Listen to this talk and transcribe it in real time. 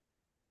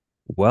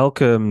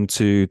Welcome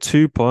to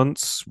Two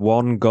Punts,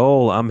 One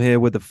Goal. I'm here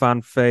with the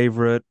fan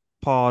favorite,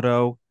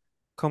 Pardo.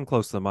 Come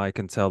close to the mic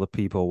and tell the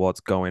people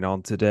what's going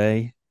on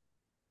today.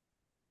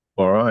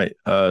 All right.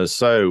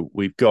 So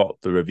we've got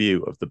the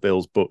review of the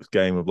Bills Bucks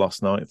game of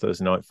last night,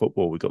 Thursday night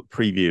football. We've got the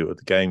preview of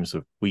the games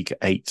of week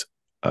 8.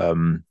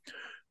 Um,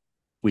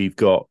 we've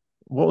got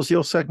what was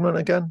your segment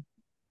again?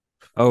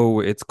 Oh,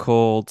 it's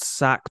called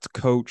Sacked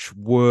Coach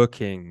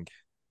Working.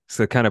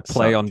 So kind of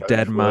play Sack on coach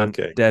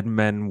working. dead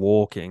men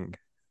walking.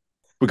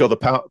 We got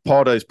the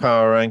Pardo's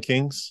power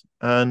rankings,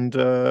 and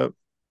I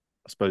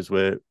suppose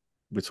we're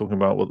talking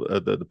about what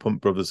the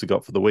Punt brothers have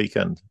got for the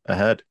weekend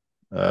ahead.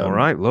 All Um,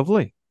 right,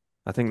 lovely.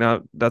 I think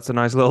that's a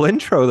nice little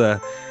intro there.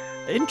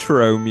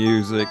 Intro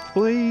music,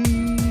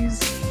 please.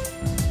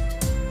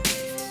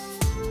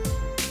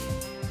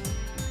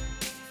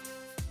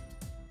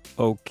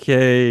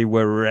 Okay,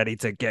 we're ready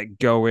to get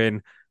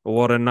going.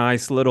 What a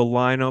nice little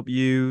lineup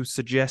you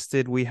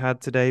suggested we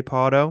had today,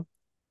 Pardo.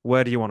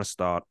 Where do you want to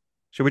start?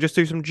 Should we just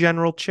do some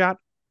general chat?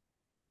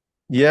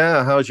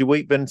 yeah, how's your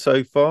week been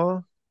so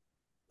far?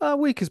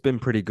 Week has been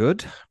pretty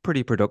good,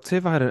 pretty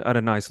productive. I had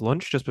a nice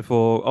lunch just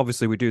before.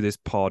 Obviously, we do this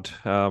pod.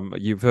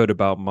 You've heard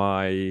about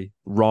my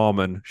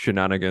ramen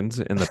shenanigans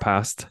in the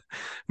past,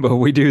 but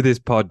we do this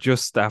pod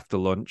just after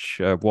lunch,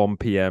 1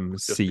 p.m.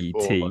 Just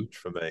before CT, lunch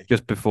for me.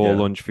 just before Yeah.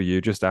 lunch for you,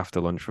 just after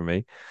lunch for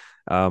me.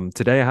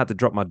 Today I had to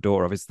drop my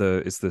daughter off. It's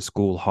the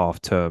school half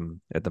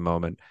term at the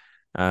moment,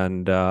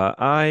 and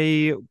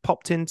I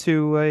popped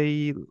into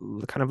a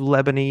kind of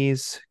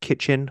Lebanese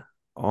kitchen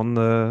on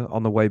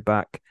the way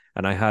back,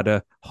 and I had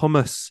a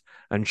hummus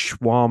and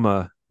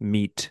shawarma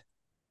meat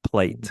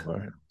plate. Very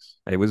nice.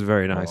 It was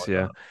very I nice, like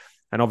yeah. that.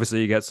 And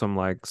obviously you get some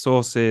like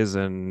sauces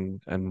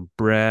and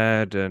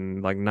bread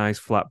and like nice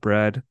flat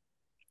bread. It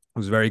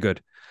was very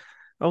good.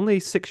 Only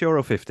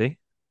 €6.50.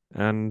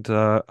 And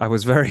I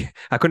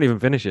couldn't even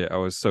finish it. I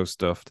was so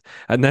stuffed.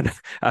 And then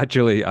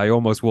actually, I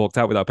almost walked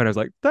out without a pen. I was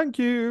like, thank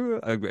you.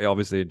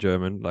 Obviously in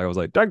German. Like I was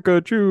like,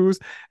 danke, choose.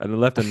 And the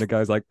left and the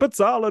guy's like,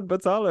 bezahlen,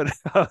 bezahlen,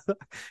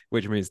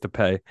 which means to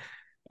pay.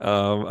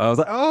 I was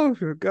like, oh,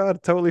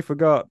 God, totally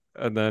forgot.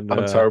 And then,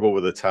 I'm terrible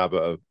with a tab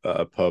at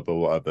a pub or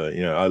whatever.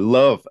 I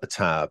love a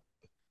tab,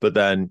 but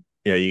then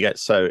you get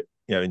so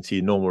into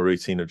your normal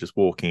routine of just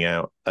walking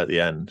out at the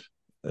end,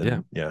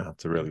 yeah, and I have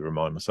to really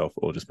remind myself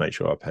or just make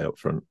sure I pay up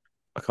front.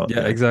 I can't yeah,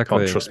 can't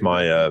exactly. trust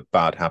my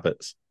bad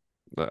habits.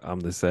 I'm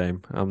the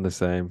same. I'm the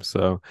same.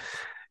 So,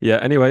 yeah,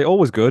 anyway, all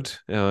was good.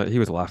 He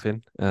was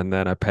laughing, and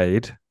then I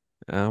paid.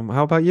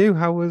 How about you?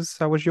 How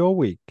was your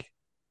week?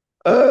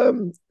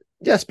 Um,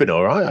 yeah, it's been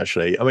all right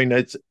actually. I mean,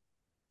 it's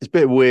a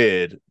bit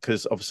weird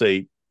because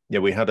obviously,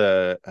 we had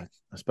I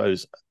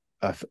suppose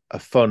a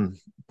fun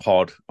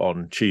pod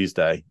on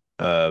Tuesday,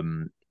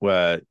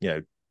 where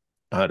I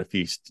had a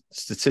few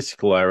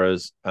statistical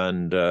errors,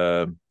 and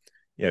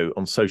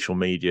on social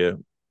media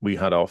we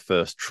had our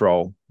first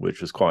troll, which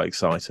was quite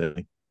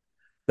exciting.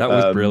 That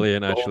was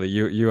brilliant, But actually.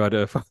 You had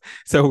a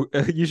so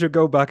you should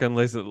go back and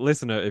listen,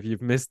 listener. If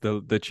you've missed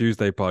the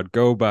Tuesday pod,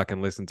 go back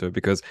and listen to it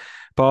because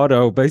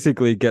Pardo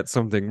basically gets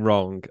something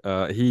wrong.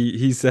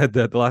 He said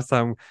that the last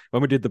time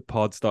when we did the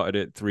pod, started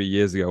it 3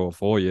 years ago or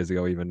 4 years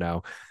ago, even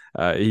now.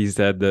 He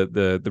said that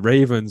the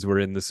Ravens were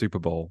in the Super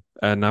Bowl,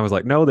 and I was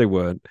like, no, they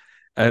weren't.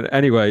 And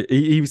anyway,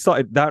 he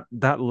started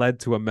that led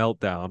to a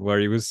meltdown where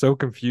he was so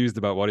confused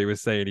about what he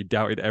was saying, he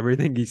doubted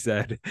everything he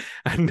said,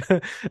 and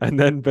and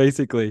then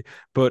basically,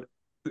 but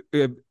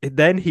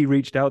then he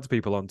reached out to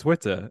people on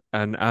Twitter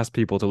and asked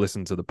people to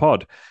listen to the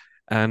pod.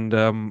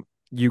 And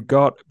you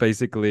got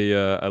basically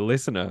a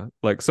listener,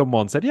 like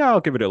someone said, yeah, I'll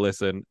give it a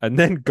listen. And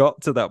then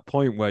got to that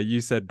point where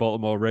you said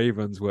Baltimore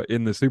Ravens were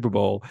in the Super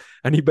Bowl.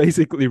 And he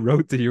basically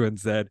wrote to you and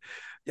said,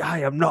 I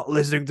am not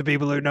listening to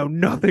people who know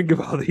nothing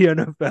about the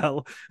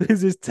NFL.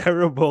 This is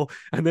terrible.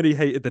 And then he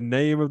hated the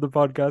name of the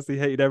podcast. He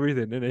hated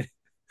everything, didn't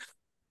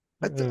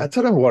I he? don't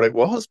know what it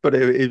was, but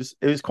it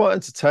was quite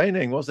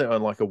entertaining, wasn't it?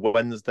 On like a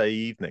Wednesday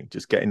evening,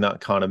 just getting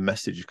that kind of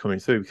message coming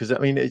through. Because I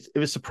mean, it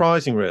was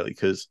surprising, really,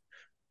 because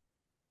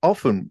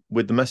often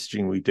with the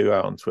messaging we do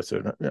out on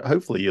Twitter, and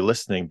hopefully you're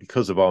listening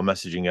because of our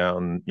messaging out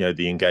and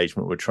the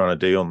engagement we're trying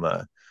to do on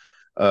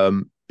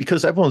there.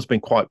 Because everyone's been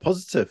quite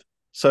positive.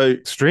 So for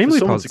Extremely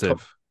someone to come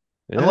positive.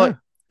 and Yeah. like,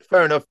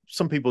 fair enough,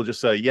 some people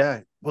just say, "Yeah,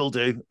 we'll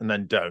do," and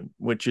then don't,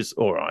 which is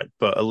all right.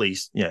 But at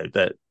least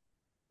that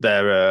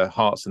their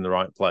heart's in the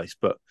right place.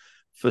 But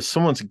for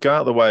someone to go out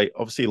of the way,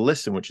 obviously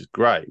listen, which is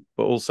great,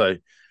 but also,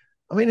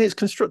 I mean, it's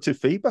constructive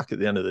feedback at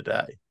the end of the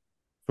day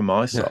from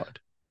my Yeah. side.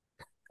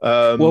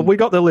 Well, Um, we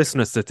got the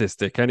listener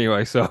statistic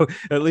anyway, so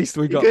at least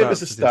we you got gave that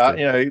us a stat,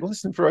 statistic. you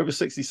listen for over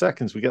 60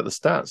 seconds, we get the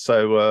stats.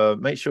 So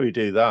make sure you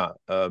do that,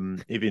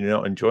 if you're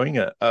not enjoying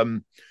it.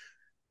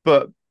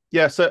 But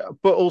yeah,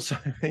 but also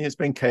it's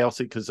been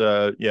chaotic because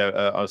I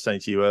was saying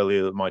to you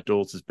earlier that my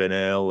daughter's been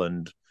ill,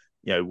 and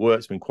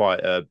work's been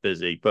quite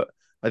busy. But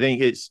I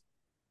think it's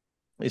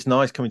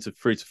nice coming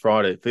through to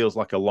Friday. It feels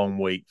like a long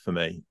week for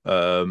me.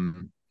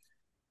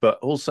 But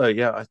also,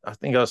 yeah, I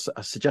think I was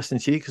suggesting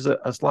to you because I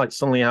was like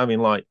suddenly having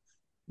like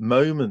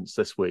moments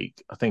this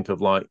week. I think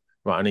of like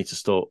right, I need to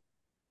sort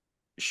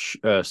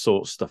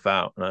stuff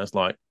out. And I was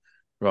like,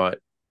 right.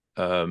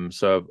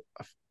 So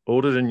I've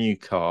ordered a new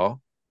car.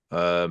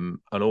 And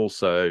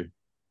also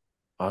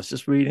I was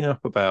just reading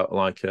up about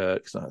like,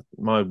 because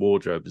my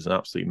wardrobe is an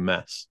absolute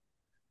mess.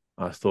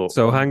 I thought,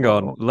 So oh, hang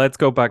on, well, let's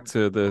go back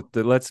to the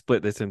let's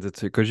split this into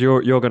two because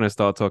you're going to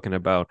start talking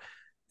about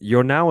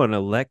you're now an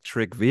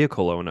electric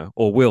vehicle owner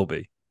or will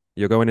be.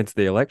 You're going into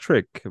the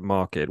electric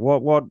market.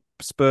 What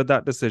spurred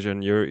that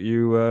decision?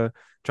 You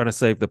trying to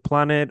save the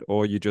planet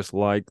or you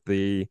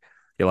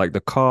like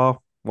the car?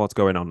 What's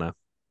going on there?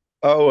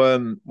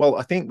 well,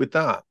 I think with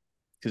that,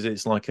 because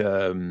it's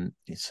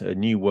a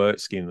new work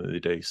scheme that they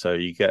do. So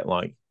you get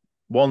like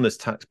one, there's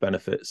tax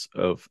benefits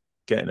of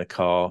getting a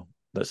car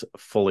that's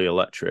fully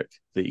electric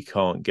that you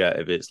can't get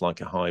if it's like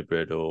a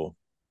hybrid or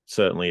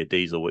certainly a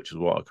diesel, which is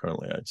what I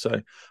currently own.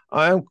 So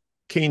I am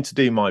keen to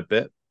do my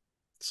bit.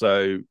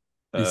 So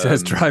He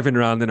says um driving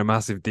around in a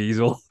massive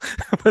diesel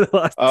for the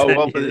last oh 10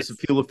 well, but it's a years.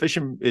 fuel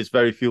efficient, it's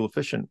very fuel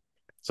efficient.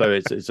 So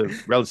it's a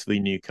relatively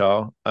new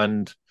car.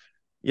 And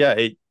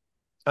yeah,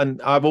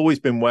 and I've always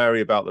been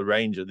wary about the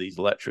range of these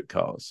electric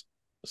cars.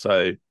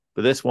 So,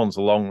 but this one's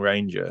a long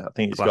ranger. I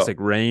think it's got Classic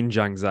range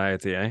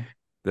anxiety, eh?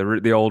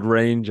 The old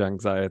range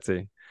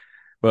anxiety.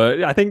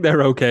 But I think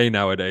they're okay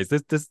nowadays.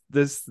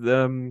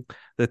 The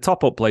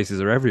top up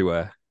places are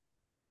everywhere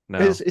now.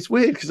 it's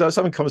weird because I was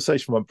having a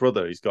conversation with my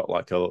brother. He's got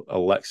like a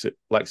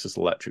Lexus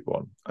electric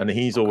one, and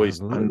he's Oh God, always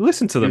and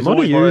listen to he the was money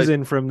always you're one of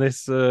using from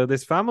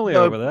this family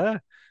no, over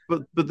there.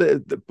 but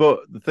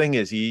the thing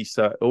is, he used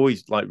to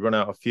always like run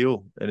out of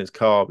fuel in his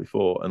car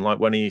before, and like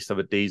when he used to have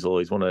a diesel,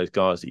 he's one of those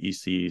guys that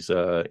used to use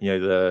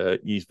the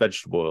use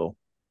vegetable oil.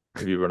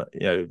 If you run,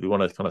 if you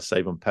want to kind of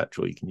save on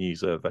petrol, you can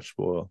use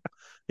vegetable oil.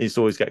 He used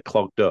to always get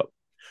clogged up.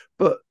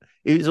 But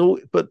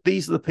but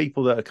these are the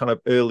people that are kind of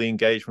early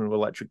engagement with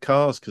electric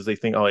cars because they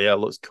think, oh yeah, it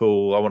looks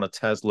cool. I want a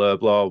Tesla,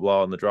 blah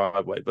blah, on the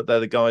driveway. But they're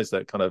the guys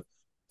that kind of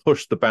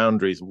push the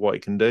boundaries of what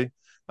it can do.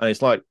 And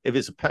it's like if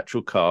it's a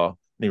petrol car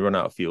and he run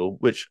out of fuel,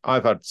 which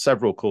I've had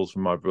several calls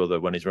from my brother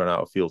when he's run out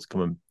of fuel to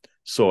come and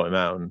sort him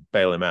out and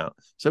bail him out.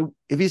 So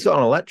if he's got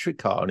an electric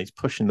car and he's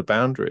pushing the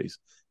boundaries,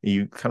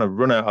 you kind of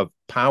run out of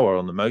power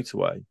on the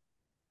motorway,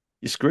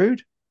 you're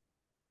screwed.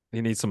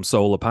 You need some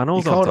solar You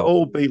panels on can't top.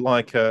 all be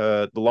like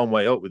the long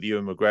way up with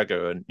Ewan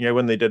McGregor, and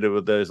when they did it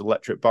with those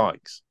electric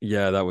bikes,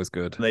 Yeah, that was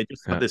good. and they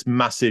just had Yeah, this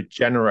massive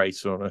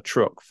generator on a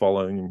truck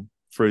following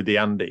through the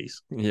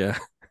Andes. yeah.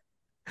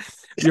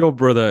 Your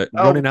brother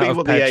That'll running out be of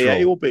what the AA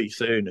petrol. will be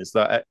soon. Is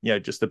that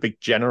just a big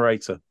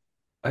generator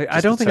I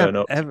just to don't think I've turn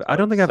up to ever. I kind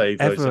don't of think I've save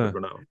those that have ever.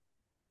 run out.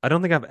 I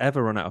don't think I've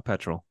ever run out of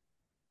petrol.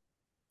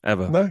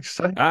 Ever. No,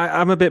 so,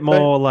 I'm a bit so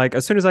more like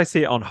as soon as I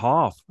see it on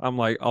half, I'm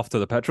like off to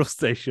the petrol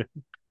station.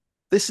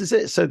 this is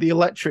it. So the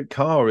electric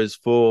car is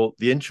for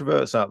the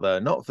introverts out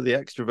there, not for the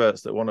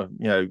extroverts that want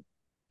to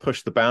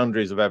push the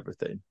boundaries of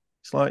everything.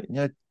 It's like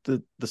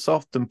the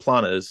soft and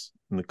planners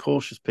and the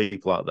cautious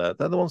people out there.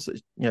 They're the ones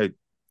that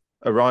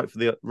are right for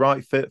the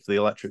right fit for the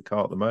electric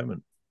car at the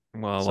moment.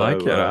 Well, I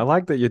like So, it. I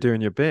like that you're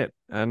doing your bit,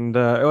 and it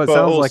but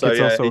sounds like also,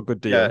 it's also a good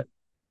deal.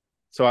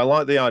 So I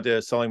like the idea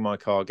of selling my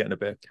car, getting a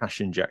bit of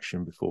cash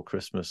injection before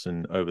Christmas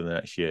and over the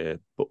next year.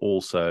 But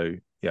also,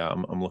 yeah,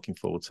 I'm looking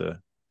forward to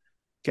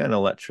getting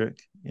electric.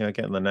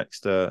 Getting the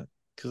next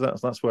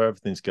because that's where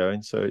everything's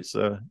going. So it's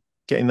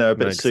getting there a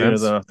bit Makes sooner than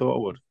sense. I thought I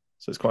would.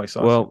 So it's quite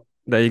exciting. Well,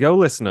 there you go,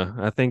 listener.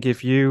 I think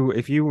if you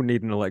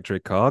need an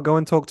electric car, go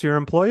and talk to your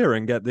employer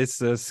and get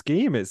this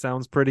scheme. It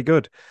sounds pretty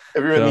good.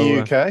 If you're in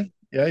the So UK,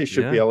 yeah, you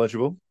should be yeah.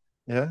 eligible.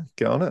 Yeah,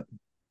 get on it.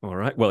 All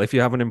right. Well, if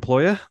you have an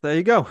employer, there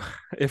you go.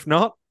 If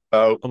not,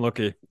 Oh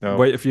unlucky. no,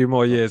 Wait a few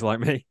more years like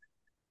me.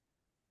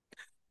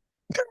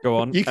 Go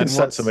on. you can And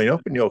set what's something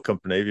up in your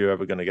company if you're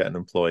ever going to get an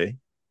employee.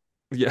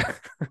 yeah.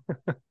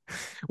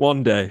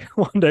 One day,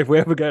 one day, if we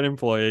ever get an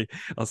employee,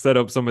 I'll set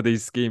up some of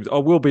these schemes. Oh,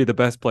 we'll be the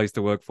best place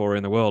to work for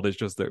in the world. It's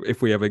just that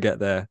if we ever get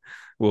there,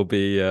 will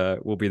be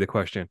the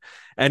question.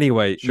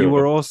 Anyway, you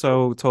were Sure.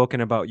 also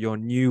talking about your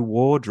new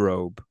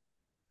wardrobe.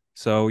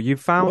 So you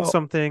found Well,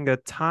 something, a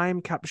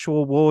time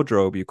capsule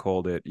wardrobe, you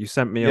called it. You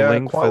sent me a yeah, I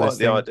link quite for like this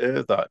the thing. idea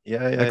of that.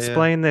 Yeah, yeah, yeah.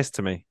 Explain this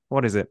to me.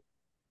 What is it?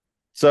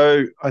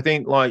 So I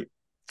think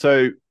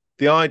the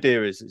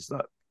idea is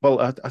that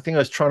I think I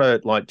was trying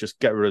to like just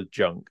get rid of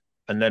junk,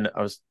 and then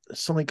I was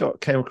suddenly got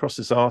came across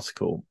this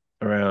article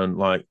around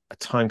like a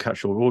time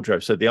capsule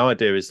wardrobe. So the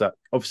idea is that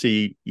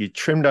obviously you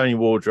trim down your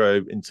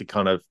wardrobe into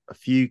kind of a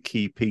few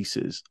key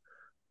pieces,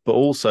 but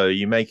also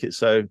you make it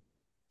so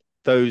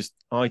those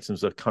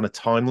items are kind of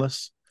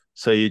timeless.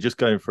 So you're just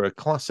going for a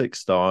classic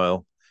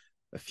style,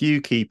 a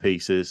few key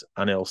pieces,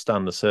 and it'll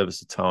stand the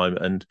service of time,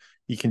 and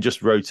you can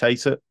just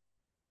rotate it.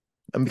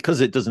 And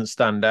because it doesn't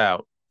stand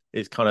out,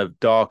 it's kind of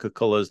darker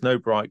colors, no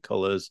bright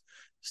colors,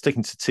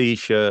 sticking to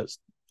t-shirts.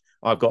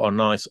 I've got a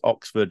nice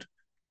Oxford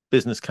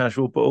business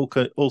casual,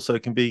 but also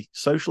can be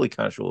socially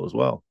casual as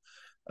well.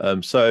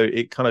 So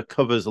it kind of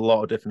covers a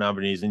lot of different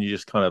avenues, and you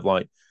just kind of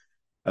like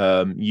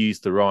use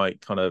the right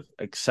kind of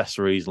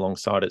accessories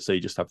alongside it. So you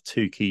just have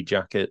two key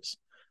jackets.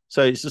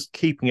 So it's just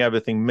keeping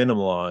everything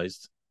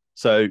minimalized.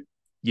 So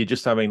you're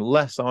just having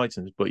less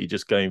items, but you're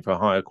just going for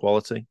higher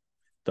quality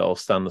that'll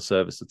stand the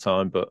service of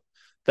time. But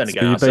then So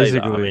again, you I say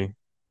that. I mean, basically,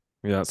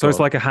 yeah. So go it's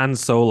on. like a Han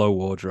Solo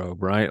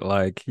wardrobe, right?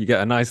 Like you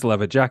get a nice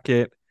leather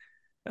jacket,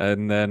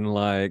 and then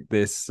like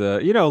this,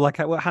 like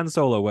what Han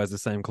Solo wears the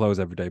same clothes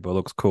every day, but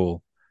looks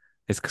cool.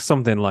 It's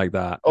something like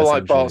that, Or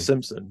like Bart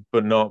essentially. Simpson,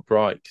 but not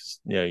bright.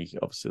 Because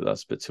obviously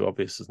that's a bit too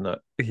obvious, isn't it?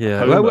 Yeah.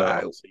 Homer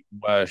obviously can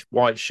wear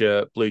white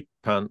shirt, blue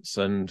pants,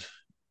 and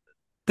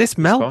This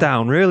he's fine.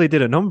 meltdown really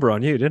did a number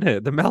on you, didn't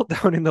it? The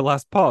meltdown in the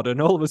last pod,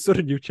 and all of a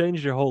sudden you've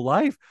changed your whole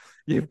life.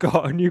 You've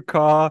got a new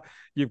car,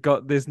 you've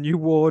got this new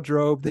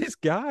wardrobe. This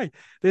guy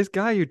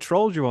who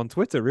trolled you on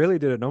Twitter really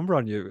did a number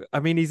on you. I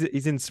mean,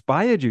 he's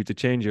inspired you to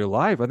change your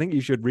life. I think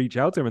you should reach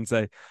out to him and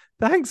say,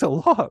 thanks a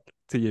lot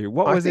to you.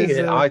 What was his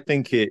I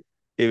think it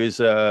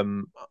was I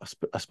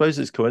suppose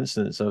it's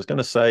coincidence. I was going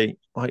to say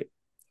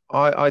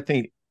I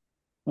think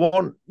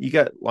one you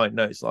get like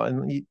notes like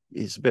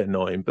it's a bit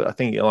annoying, but I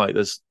think like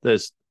there's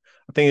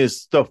I think there's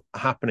stuff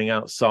happening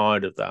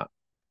outside of that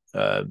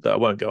that I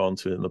won't go on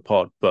to in the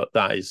pod, but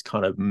that is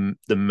kind of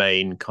the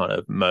main kind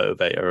of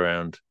motivator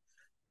around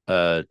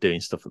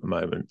doing stuff at the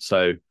moment.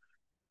 So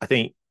I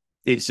think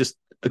it's just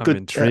a I'm good.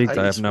 intrigued. I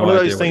have It's no one of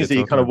idea those what you're things that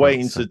you're talking kind of about.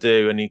 waiting So to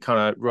do, and you kind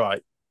of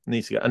right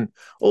need to get. And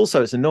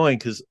also, it's annoying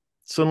because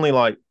suddenly,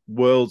 like,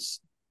 world's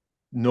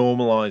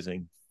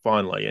normalizing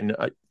finally, and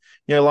like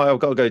I've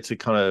got to go to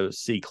kind of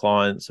see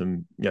clients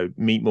and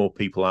meet more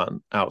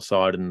people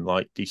outside and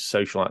like do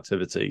social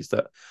activities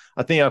that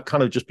I think I've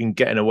kind of just been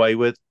getting away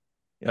with.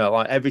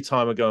 Like every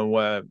time I go and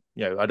wear,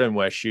 I don't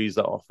wear shoes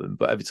that often,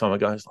 but every time I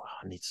go, it's like,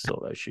 I need to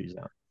sort those shoes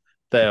out.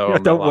 They are I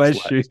on their don't wear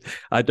last shoes. legs.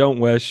 I don't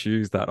wear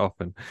shoes that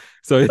often.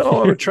 So if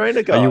No, I'm a you trainer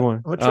are you guy.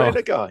 one? I'm a Oh,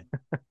 trainer guy.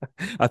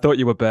 I thought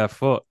you were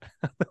barefoot.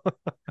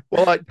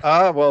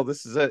 Well,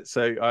 this is it.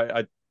 So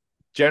I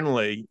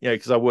generally,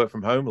 because I work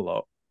from home a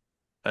lot,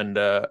 and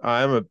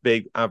I am a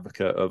big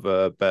advocate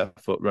of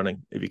barefoot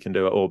running if you can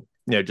do it, or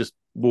just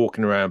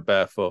walking around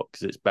barefoot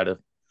because it's better,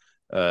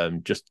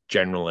 just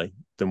generally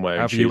than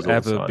wearing Have you shoes all the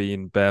ever time.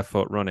 been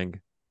barefoot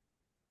running?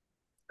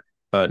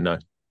 No.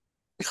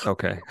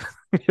 Okay.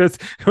 Yes,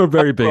 you're a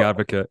very big But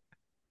advocate.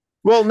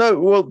 well, no,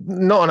 well,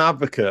 not an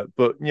advocate,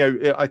 but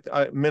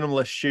I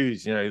minimalist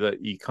shoes, that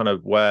you kind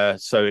of wear,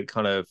 so it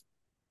kind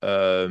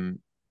of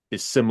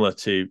is similar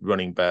to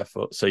running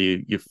barefoot. So your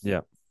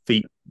Yeah.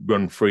 feet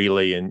run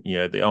freely, and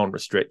they aren't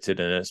restricted,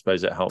 and I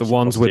suppose it The helps your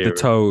ones with the posterior.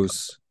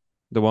 toes.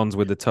 The ones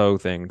with the toe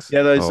things.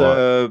 Yeah, those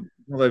Oh,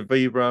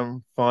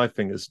 Vibram five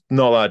fingers.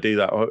 Not that I do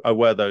that. I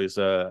wear those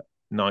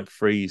Nike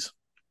Frees.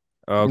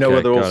 Where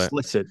okay, they're all got it.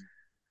 slitted.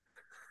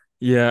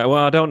 Yeah,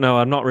 well, I don't know.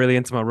 I'm not really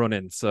into my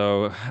running,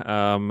 so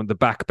the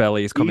back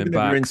belly is coming Even if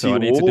you're back, into so I your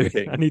need to do I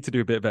walking, need to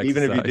do a bit of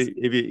even if you exercise. do,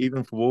 if you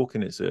even for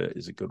walking, is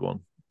a good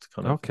one to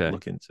kind of Okay.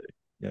 look into.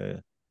 Yeah, yeah.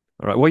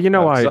 All right. Well,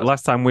 Because I that's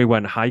last time we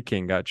went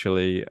hiking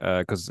actually,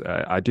 because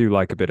I do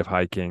like a bit of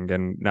hiking,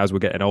 and as we're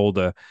getting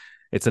older,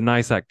 it's a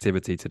nice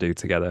activity to do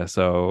together.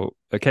 So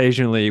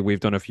occasionally we've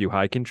done a few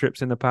hiking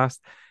trips in the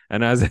past,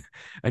 and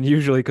and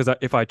usually because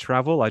if I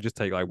travel, I just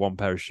take like one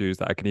pair of shoes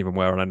that I can even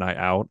wear on a night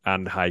out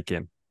and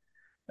hiking,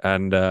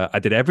 and I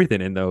did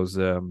everything in those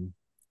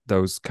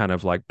kind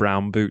of like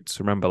brown boots.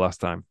 Remember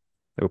last time?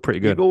 They were pretty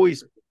you've good.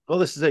 always. Well,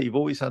 this is it. You've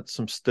always had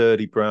some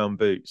sturdy brown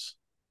boots,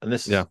 and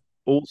this Yeah. is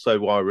also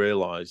what I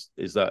realised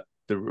is that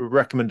the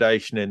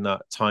recommendation in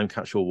that time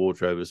capsule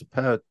wardrobe is a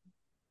pair of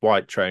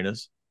white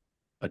trainers.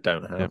 I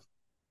don't Yeah. have.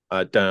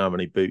 I don't have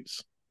any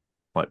boots,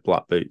 like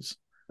black boots.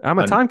 I'm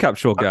a And time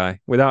capsule I, guy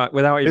without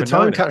you're a even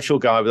time knowing it. capsule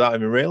guy without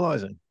even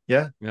realizing.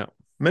 Yeah. Yeah.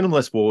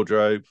 Minimalist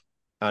wardrobe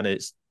and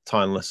it's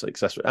timeless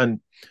accessory.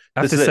 And I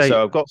have this to is it. say,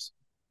 So I've got,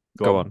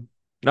 go go on. on.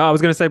 No, I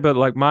was going to say, but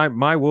like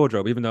my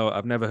wardrobe, even though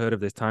I've never heard of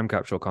this time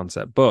capsule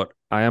concept, but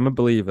I am a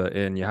believer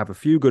in you have a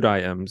few good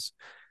items,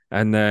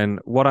 and then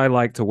what I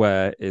like to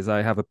wear is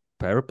I have a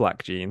pair of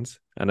black jeans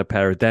and a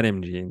pair of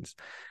denim jeans.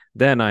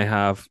 Then I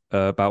have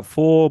about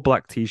four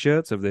black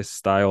t-shirts of this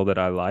style that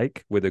I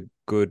like with a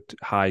good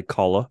high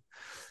collar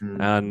Mm.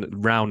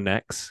 and round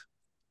necks,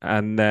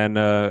 and then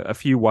a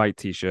few white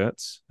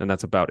t-shirts, and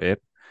that's about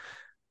it.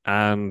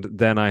 And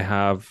then I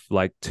have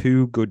like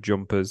two good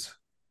jumpers,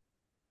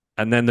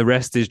 and then the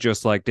rest is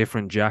just like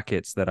different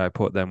jackets that I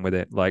put them with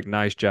it, like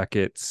nice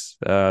jackets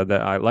that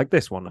I like.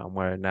 This one I'm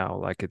wearing now,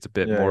 like it's a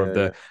bit Yeah, more of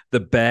yeah, yeah. the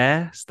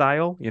bear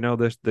style,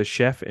 the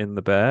chef in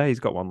the bear. He's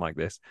got one like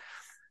this,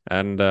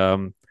 and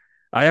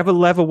I have a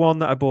leather one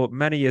that I bought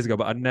many years ago,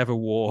 but I never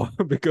wore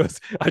because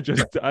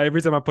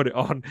every time I put it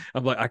on,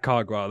 I'm like, I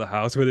can't go out of the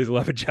house with this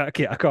leather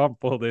jacket. I can't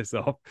pull this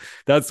off.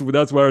 That's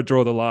where I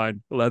draw the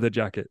line. Leather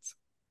jackets.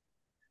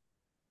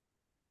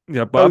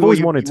 Yeah, but Oh, I've well, always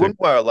you wanted to. wouldn't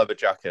wear a leather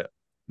jacket.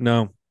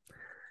 No,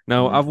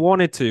 no, I've Mm.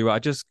 wanted to. I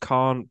just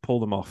can't pull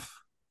them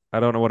off.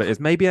 I don't know what it is.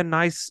 Maybe a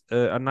nice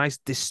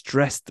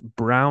distressed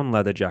brown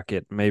leather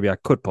jacket. Maybe I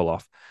could pull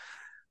off.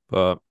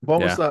 But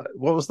What was yeah. that?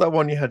 What was that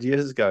one you had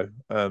years ago?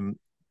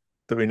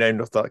 That we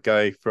named off that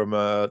guy from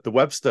the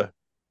Webster.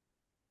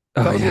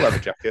 Oh That was a yeah. leather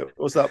jacket. What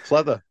was that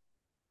pleather?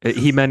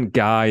 He meant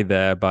guy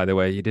there, by the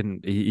way. He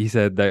didn't. He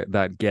said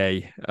that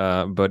gay,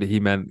 but he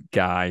meant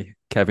guy,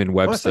 Kevin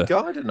Oh, I said Webster.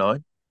 guy, didn't I?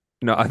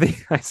 No, I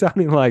think it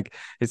sounded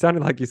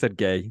like you said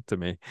gay to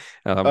me,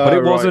 but Oh, right.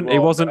 it Well,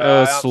 wasn't a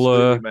I absolutely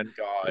slur. meant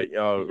guy.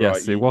 Oh, right.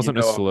 Yes, it wasn't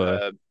a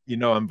slur. You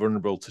know I'm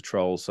vulnerable to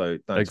trolls, so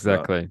thanks for that.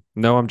 Exactly.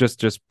 No, I'm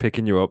just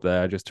picking you up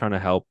there, just trying to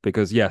help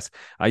because yes,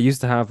 I used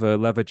to have a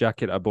leather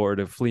jacket I bought at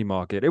a flea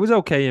market. It was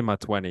okay in my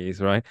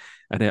 20s, right?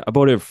 I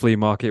bought it at a flea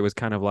market. It was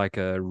kind of like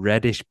a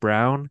reddish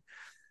brown.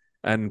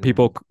 And Mm.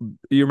 people,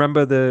 you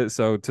remember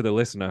so to the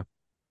listener,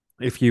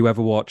 if you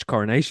ever watched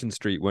Coronation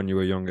Street when you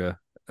were younger,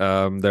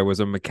 there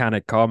was a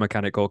car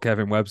mechanic called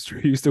Kevin Webster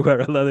who used to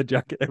wear a leather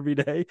jacket every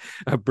day,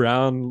 a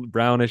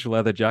brownish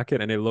leather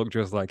jacket, and it looked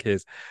just like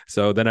his.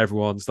 So then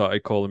everyone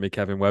started calling me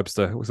Kevin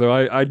Webster. So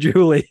I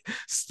duly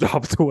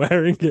stopped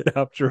wearing it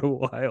after a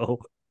while.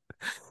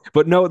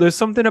 But no, there's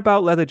something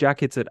about leather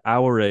jackets at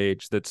our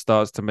age that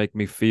starts to make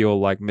me feel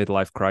like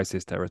midlife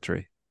crisis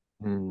territory.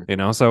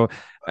 Mm. So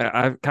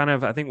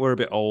I think we're a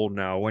bit old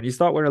now. When you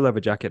start wearing a leather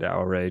jacket at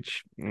our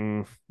age,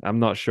 I'm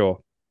not sure.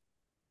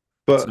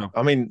 But So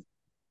I mean,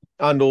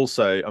 and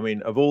also, I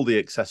mean, of all the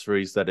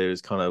accessories that it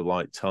was kind of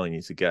like telling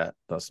you to get,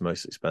 that's the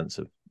most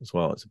expensive as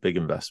well. It's a big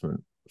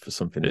investment for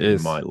something it that you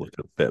is. might look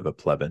a bit of a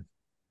plebin.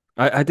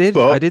 I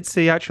But did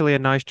see actually a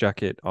nice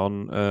jacket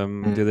on the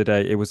mm, other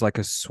day. It was like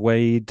a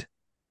suede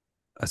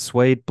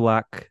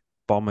black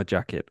bomber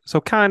jacket. So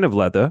kind of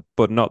leather,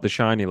 but not the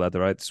shiny leather,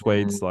 right?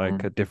 Suede's like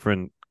mm, a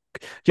different.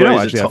 Do you but know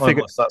is it actually? I figured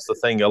timeless? That's the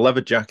thing. A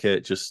leather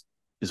jacket just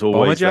is bomber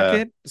always there.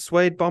 jacket,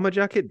 suede bomber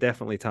jacket,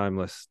 definitely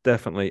timeless,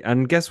 definitely.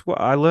 And guess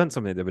what? I learned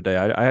something the other day.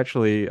 I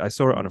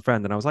saw it on a Mm.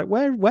 friend, and I was like,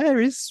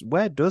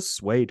 where does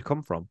suede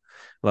come from?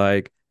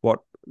 Like, what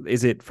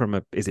is it from?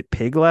 Is it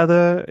pig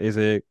leather? Is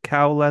it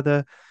cow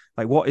leather?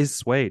 Like, what is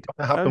suede? It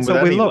And happen so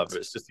with we any leather. looked.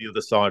 It's just the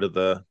other side of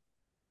the.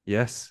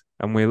 Yes,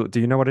 and we.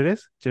 Do you know what it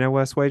is? Do you know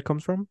where suede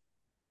comes from?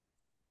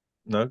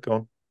 No, go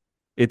on.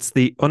 It's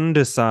the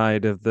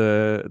underside of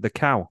the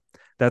cow.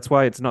 That's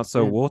why it's not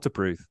so Mm.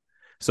 waterproof.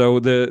 So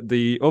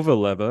the other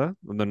leather,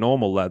 the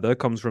normal leather,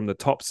 comes from the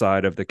top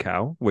side of the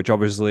cow, which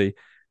obviously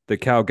the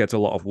cow gets a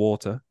lot of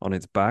water on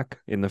its back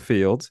in the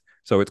fields,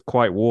 so it's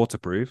quite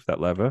waterproof, that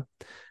leather.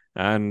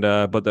 And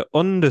but the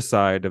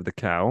underside of the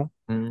cow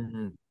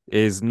Mm.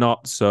 is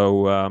not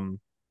so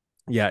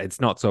yeah, it's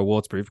not so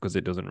waterproof because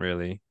it doesn't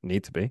really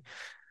need to be.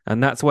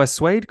 And that's where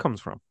suede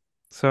comes from.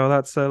 So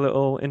that's a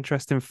little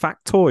interesting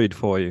factoid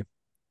for you.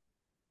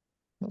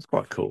 That's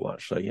quite cool,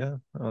 actually. Yeah,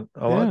 I like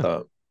Yeah,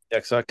 that. Yeah,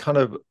 because I kind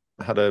of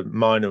had a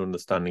minor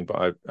understanding,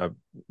 but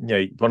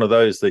one of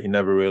those that you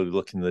never really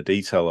look in the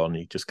detail on.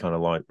 You just kind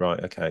of like, right,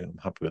 okay, I'm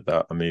happy with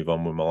that. I move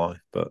on with my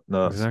life. But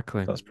no,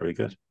 exactly. that's pretty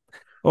good.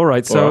 All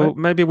right, All right. so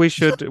maybe we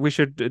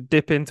should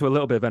dip into a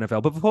little bit of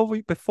NFL. But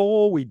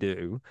before we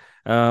do,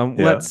 Yeah.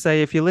 let's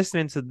say if you're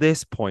listening to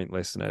this point,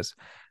 listeners,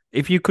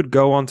 if you could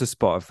go on to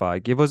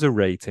Spotify, give us a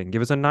rating,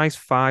 give us a nice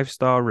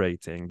 5-star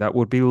rating, that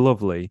would be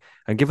lovely,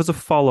 and give us a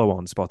follow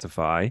on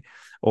Spotify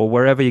or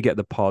wherever you get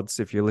the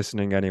pods. If you're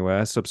listening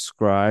anywhere,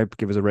 subscribe,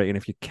 give us a rating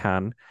if you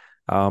can.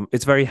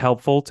 It's very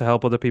helpful to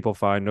help other people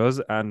find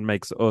us and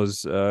makes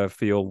us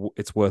feel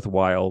it's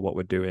worthwhile what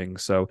we're doing.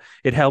 So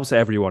it helps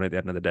everyone at the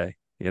end of the day.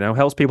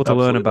 Helps people to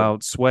learn Absolutely.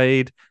 about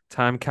suede,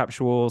 time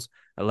capsules,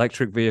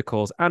 electric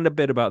vehicles, and a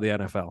bit about the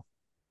NFL.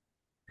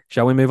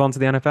 Shall we move on to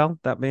the NFL?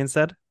 That being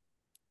said,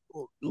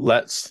 I,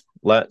 Let's.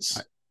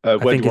 I Where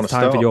do think you it's want to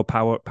time for start? your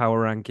power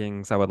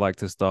rankings. I would like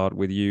to start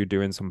with you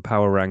doing some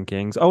power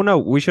rankings. Oh no,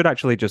 we should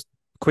actually just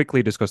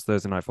quickly discuss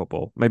Thursday night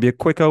football. Maybe a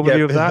quick Yeah,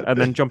 overview of that, and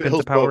then jump into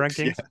Bill's power books.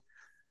 Yeah, rankings.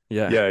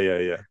 Yeah.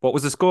 yeah. What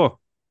was the score?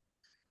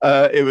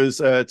 It was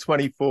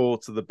 24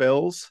 to the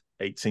Bills,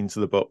 18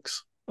 to the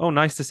Bucks. Oh,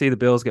 nice to see the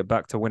Bills get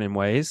back to winning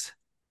ways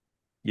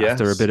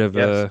after a bit Yes, of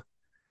yes. a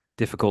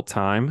difficult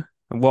time.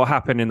 And what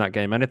happened in that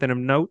game? Anything of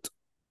note?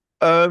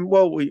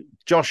 Well, we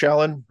Josh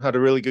Allen had a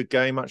really good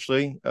game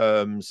actually.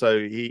 So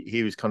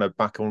he was kind of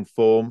back on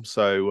form.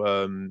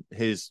 So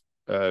his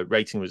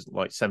rating was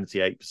like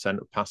 78%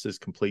 of passes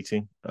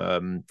completing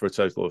for a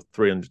total of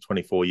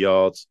 324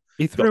 yards.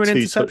 He He got threw an two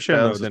interception though,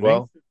 touchdowns as didn't he?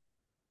 well.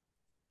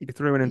 He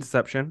threw an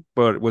interception,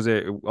 but was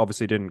it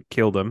obviously didn't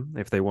kill them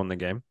if they won the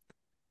game?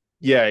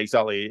 Yeah,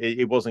 exactly.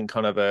 It wasn't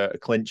kind of a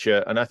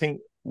clincher, and I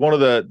think one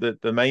of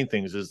the main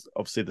things is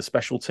obviously the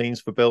special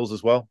teams for Bills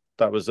as well.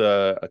 That was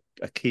a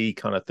key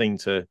kind of thing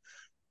to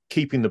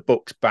keeping the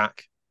Bucks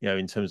back.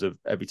 In terms of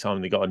every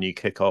time they got a new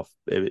kickoff,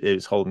 it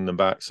was holding them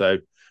back. So,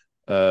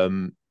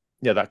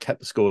 yeah, that kept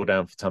the score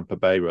down for Tampa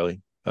Bay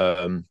really.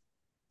 And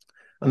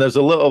there's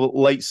a little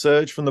late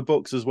surge from the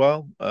Bucks as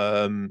well.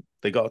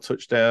 They got a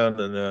touchdown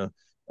and a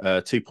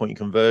 2-point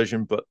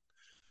conversion,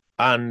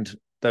 and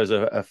there's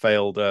a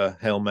failed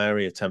Hail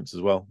Mary attempt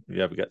as well. If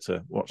you ever get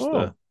to watch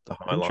Oh, the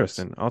highlights.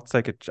 interesting. I'll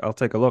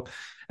take a look.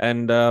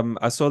 And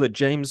I saw that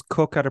James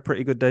Cook had a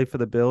pretty good day for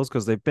the Bills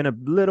because they've been a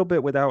little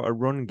bit without a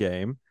run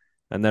game,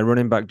 and their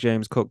running back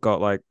James Cook got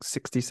like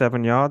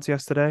 67 yards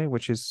yesterday,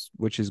 which is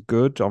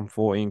good on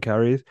 14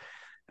 carries.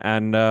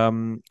 And a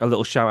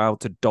little shout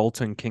out to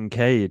Dalton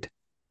Kincaid.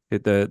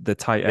 the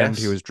tight end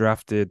who Yes. was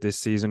drafted this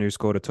season who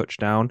scored a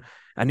touchdown,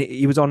 and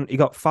he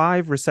got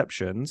 5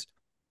 receptions,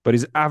 but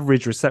his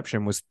average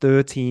reception was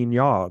 13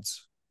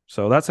 yards.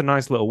 So that's a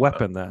nice little Wow.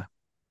 weapon there.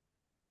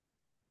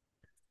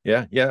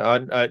 Yeah.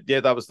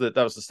 That was the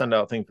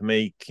standout thing for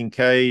me.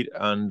 Kincaid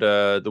and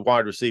the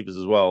wide receivers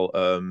as well.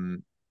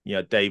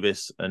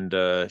 Davis and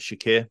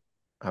Shakir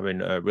having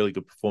really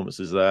good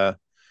performances there,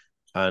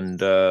 and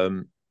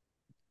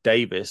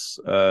Davis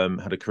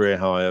had a career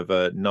high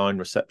of 9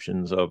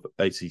 receptions of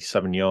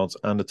 87 yards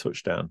and a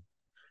touchdown.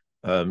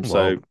 So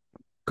Well,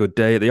 good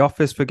day at the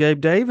office for Gabe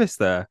Davis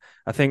there.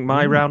 I think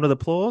my mm, round of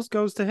applause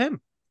goes to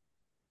him.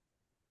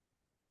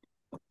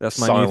 That's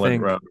my new silent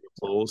thing. round of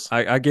applause.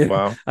 I give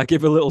Wow. I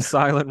give a little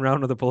silent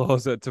round of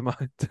applause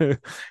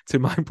to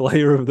my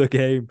player of the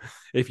game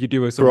if you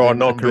do For our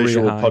a career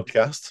non-visual high.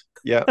 podcast.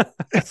 Yeah.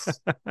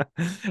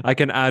 I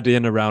can add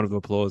in a round of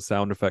applause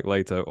sound effect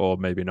later, or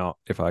maybe not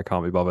if I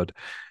can't be bothered.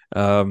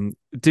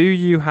 Do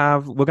you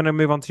have? We're going to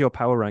move on to your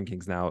power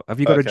rankings now. Have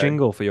you got a Okay.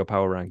 jingle for your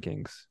power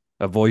rankings?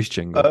 A voice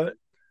jingle? Uh, a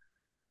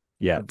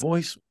Yet.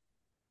 voice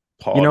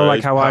You know,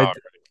 like Pardo's how I. power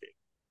ranking.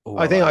 Oh,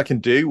 I I think I like. can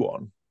do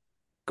one.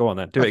 Go on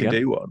then. Do I it can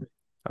again. do one.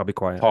 I'll be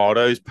quiet.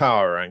 Pardo's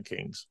power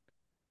rankings.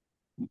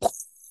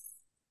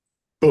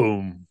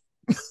 Boom.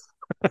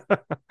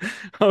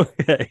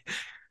 Okay.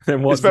 Then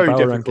It's what's the very power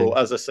difficult. ranking?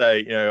 As I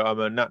say, I'm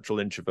a natural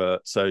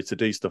introvert. So to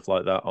do stuff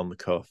like that on the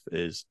cuff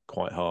is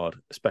quite hard,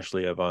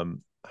 especially if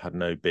I'm had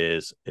no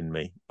beers in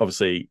me.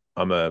 Obviously,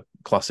 I'm a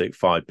classic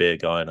 5 beer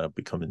guy and I've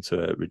become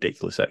into a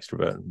ridiculous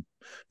extrovert and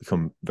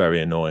become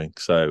very annoying.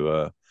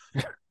 So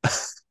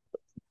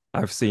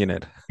I've seen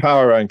it.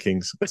 power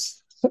rankings.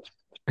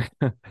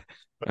 It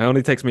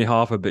only takes me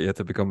half a beer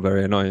to become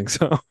very annoying.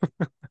 So,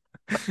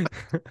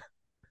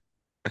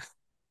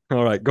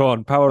 all right, go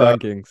on. Power Uh,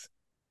 rankings.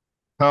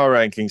 power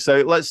rankings.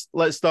 So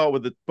let's start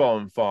with the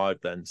bottom 5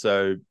 then.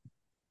 So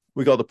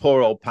we got the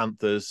poor old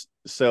Panthers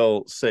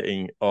still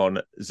sitting on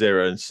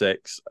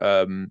 0-6.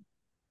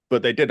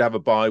 But they did have a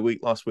bye week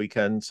last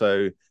weekend,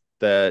 so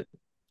they're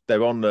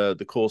they're on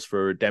the course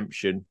for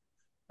redemption.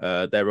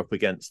 They're up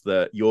against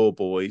your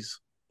boys,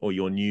 or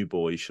your new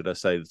boys, should I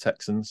say, the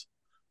Texans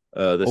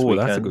this Oh,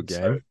 that's a good weekend.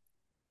 So game.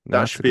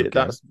 That's a good game.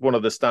 that's one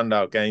of the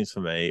standout games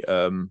for me.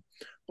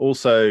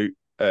 Also,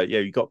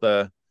 you got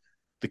the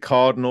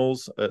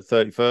Cardinals at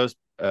 31st.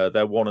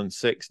 They're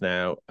 1-6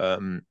 now,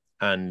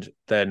 and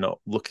they're not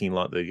looking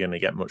like they're going to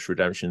get much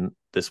redemption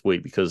this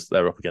week because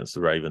they're up against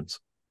the Ravens,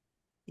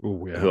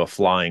 Oh, yeah. who are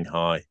flying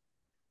high.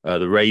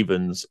 The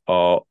Ravens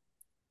are,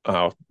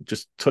 I'll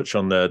just touch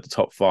on the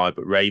top 5,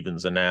 but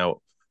Ravens are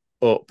now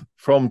up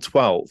from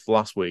 12th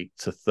last week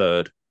to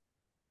 3rd.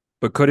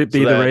 But could it So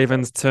be the they're,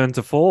 Ravens' turn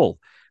to fall?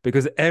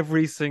 Because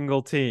every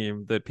single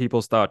team that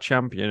people start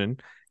championing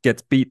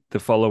gets beat the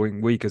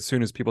following week as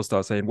soon as people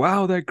start saying,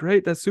 wow, they're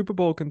great. They're Super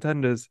Bowl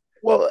contenders.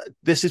 well,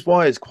 this is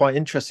why it's quite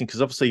interesting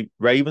because obviously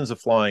Ravens are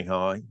flying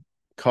high,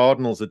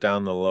 Cardinals are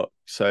down the luck.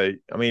 So,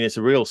 I mean, it's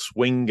a real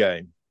swing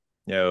game,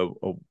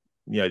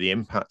 the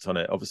impact on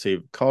it. Obviously,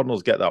 if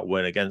Cardinals get that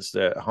win against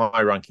a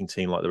high ranking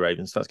team like the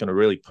Ravens, that's going to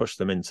really push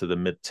them into the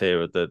mid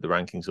tier of the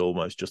rankings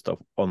almost just off,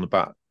 on the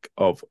back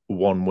of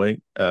one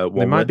win. They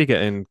One might win. be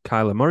getting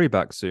Kyler Murray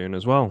back soon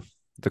as well,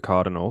 the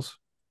Cardinals.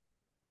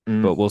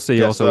 But we'll see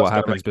Yeah, so also that's what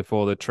going to make happens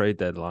before the trade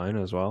deadline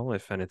as well,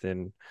 if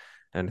anything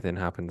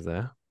happens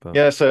there. But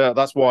Yeah, so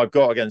that's what I've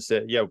got against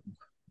it. Yeah,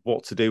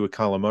 what to do with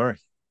Kyler Murray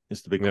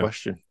is the big yeah.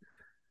 question.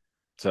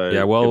 So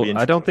Yeah, it'll be well,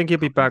 I don't interesting think he'll what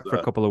be happens back for a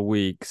there. couple of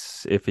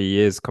weeks if he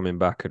is coming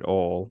back at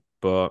all.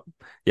 But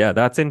yeah,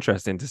 that's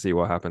interesting to see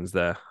what happens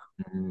there.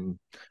 Mm.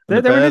 And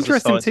the They're an Bears are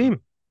interesting starting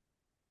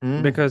to.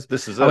 team because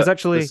This is I was it.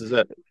 actually This is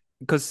it.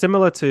 because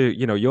similar to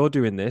you're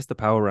doing this, the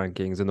power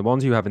rankings, and the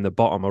ones you have in the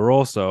bottom are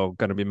also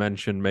going to be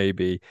mentioned.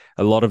 Maybe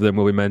a lot of them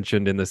will be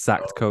mentioned in the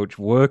sacked Oh, coach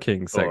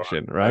working all right.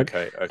 section, right?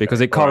 Okay.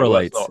 Because it All right. Well,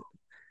 let's correlates. not.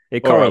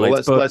 It All right. Well, correlates,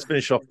 let's but let's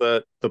finish off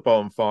the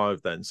bottom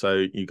 5 then.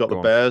 So you got the go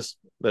on. Bears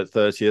at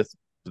 30th.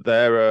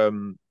 They're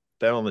on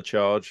the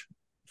charge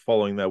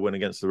following their win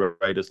against the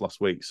Raiders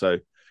last week. So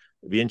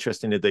it'd be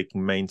interesting if they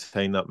can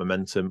maintain that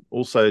momentum.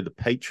 Also, the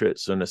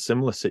Patriots are in a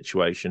similar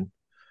situation,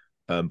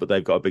 but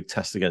they've got a big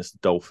test against the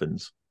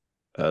Dolphins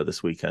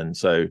this weekend.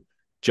 So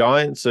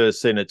Giants are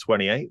sitting at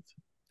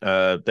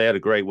 28th. They had a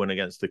great win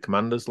against the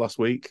Commanders last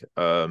week,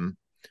 but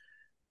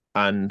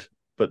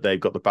they've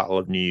got the Battle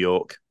of New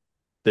York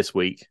this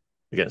week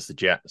against the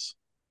Jets.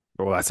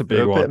 Oh, that's a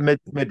They're big a bit one.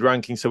 mid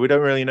ranking, so we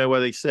don't really know where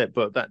they sit.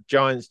 But that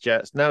Giants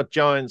Jets now,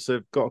 Giants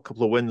have got a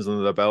couple of wins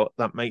under their belt.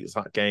 That makes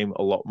that game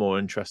a lot more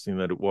interesting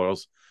than it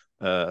was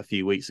a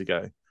few weeks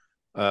ago.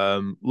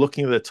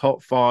 Looking at the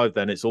top 5,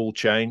 then it's all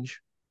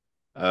change.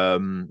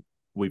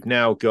 We've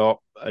now got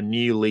a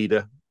new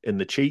leader in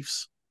the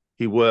Chiefs,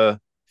 who were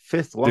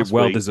 5th last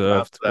Well week, but after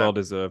deserved. that, Well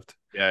deserved.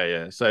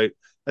 yeah. So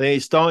I think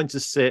it's starting to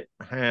sit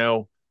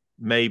how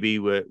maybe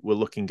we're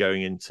looking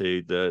going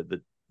into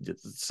the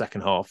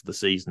second half of the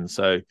season.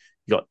 So you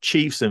got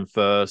Chiefs in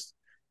first.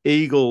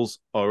 Eagles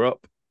are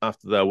up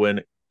after their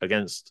win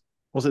against,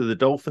 was it the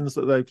Dolphins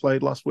that they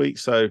played last week?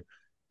 So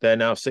they're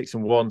now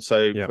 6-1.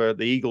 So Yeah. for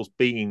the Eagles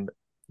beating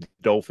the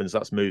Dolphins,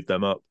 that's moved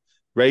them up.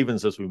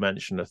 Ravens, as we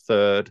mentioned, are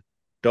third.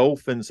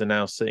 Dolphins are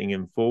now sitting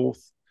in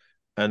fourth.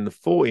 And the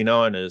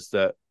 49ers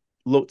that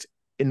looked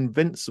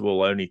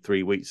invincible only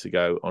 3 weeks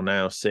ago are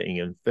now sitting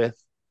in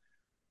fifth.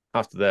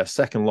 After their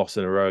second loss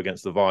in a row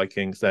against the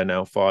Vikings, they're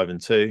now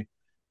 5-2.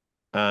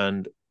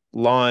 And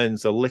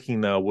Lions are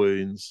licking their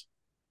wounds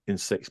in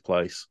sixth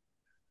place.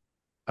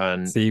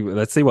 And See,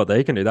 let's see what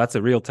they can do. That's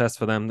a real test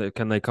for them.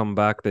 Can they come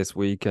back this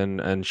week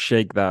and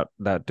shake that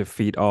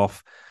defeat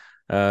off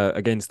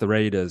against the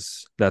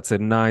Raiders? That's a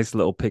nice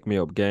little pick me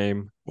up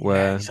game yeah,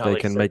 where they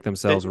exactly. can So make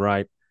themselves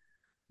right.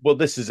 well,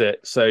 this is it.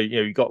 So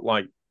you got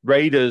like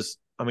Raiders.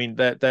 I mean,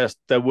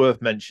 they're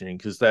worth mentioning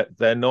because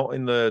they're not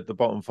in the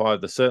bottom five.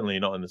 They're certainly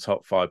not in the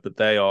top five, but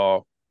they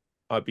are.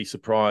 I'd be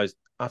surprised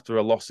after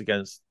a loss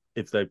against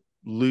if they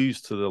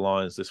lose to the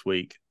Lions this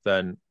week.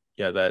 Then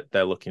yeah,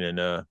 they're looking in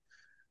a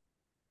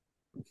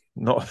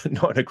not in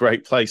a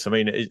great place. I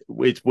mean,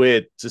 it's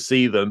weird to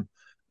see them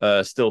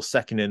still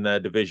second in their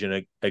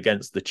division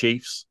against the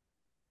Chiefs.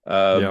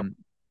 Yeah. Um,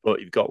 but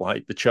you've got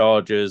like the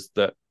Chargers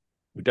that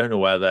we don't know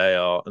where they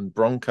are, and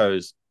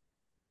Broncos.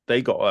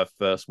 They got their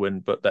first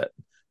win, but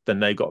then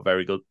they got a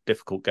very good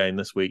difficult game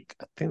this week.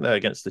 I think they're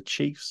against the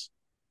Chiefs.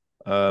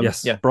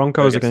 Yes. Yeah, they're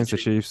Broncos against the against the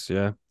Chiefs, Chiefs.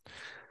 Yeah.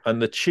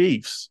 and the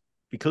Chiefs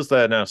because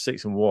they're now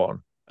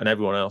 6-1, and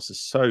everyone else is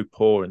so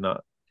poor in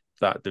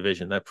that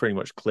division. They're pretty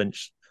much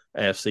clinched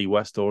AFC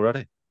West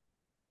already.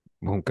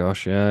 Oh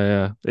gosh,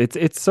 yeah, yeah.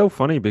 It's so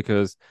funny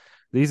because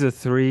these are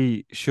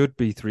three should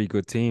be three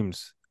good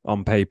teams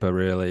on paper,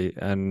 really.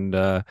 And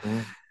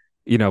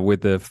Mm.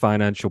 with the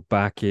financial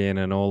backing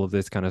and all of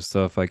this kind of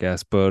stuff, I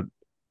guess. But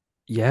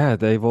yeah,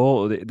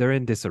 they're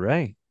in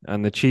disarray,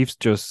 and the Chiefs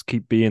just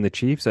keep being the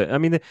Chiefs. I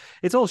mean,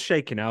 it's all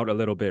shaking out a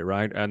little bit,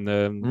 right? And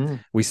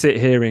Mm. we sit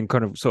here in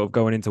kind of sort of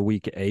going into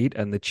week 8,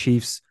 and the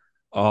Chiefs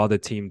are the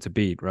team to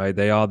beat, right?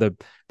 They're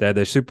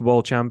the Super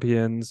Bowl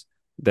champions.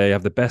 They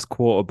have the best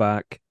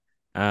quarterback,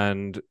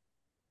 and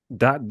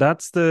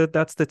that's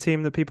the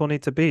team that people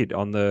need to beat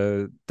on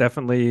the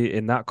definitely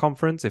in that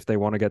conference if they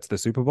want to get to the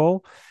Super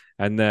Bowl.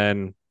 And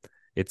then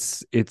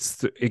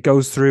it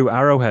goes through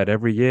Arrowhead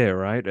every year,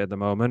 right? At the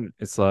moment,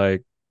 it's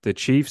like the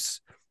Chiefs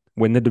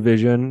win the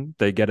division,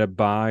 they get a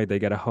bye, they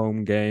get a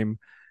home game,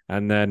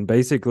 and then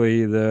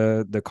basically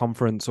the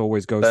conference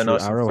always goes They're through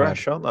nice and Arrowhead.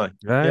 fresh, aren't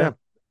they? Yeah, yeah.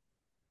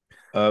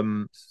 Yeah.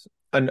 Um,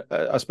 and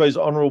I suppose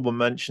honourable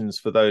mentions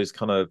for those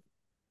kind of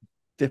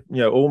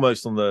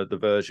almost on the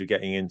verge of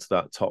getting into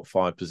that top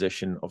five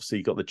position. Obviously,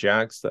 you got the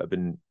Jags that have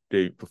been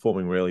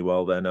performing really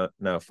well. They're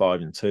now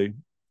 5-2.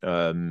 They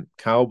got the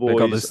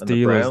Cowboys and the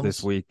Steelers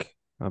this Browns. week,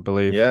 I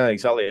believe. Yeah,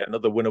 exactly.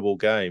 Another winnable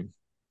game.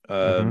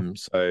 Hmm.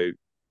 So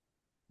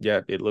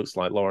yeah, it looks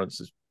like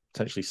Lawrence is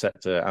potentially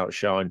set to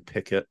outshine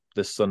Pickett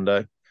this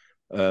Sunday.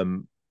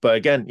 But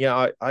again,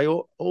 yeah, I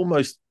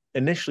almost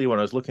initially when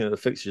I was looking at the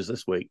fixtures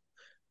this week,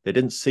 they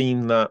didn't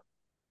seem that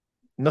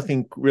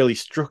nothing really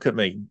struck at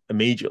me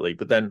immediately.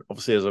 But then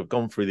obviously as I've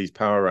gone through these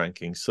power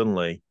rankings,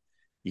 suddenly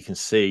you can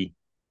see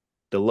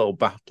the little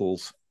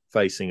battles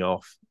facing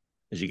off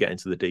as you get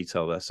into the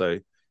detail there. So,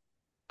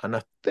 and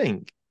I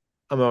think,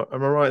 am I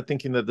right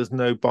thinking that there's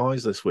no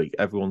buys this week?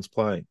 Everyone's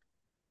playing.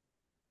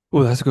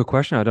 Oh, that's a good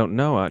question. I don't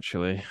know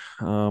actually.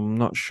 Not I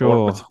wanted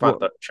sure. to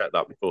What? check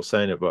that before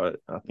saying it,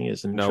 but I think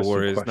it's an No interesting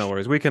worries, no question.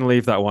 worries. We can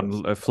leave that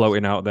one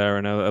floating out there,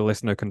 and a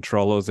listener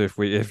control us if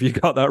you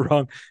got that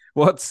wrong.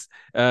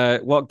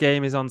 What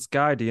game is on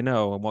Sky? Do you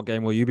know? And what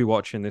game will you be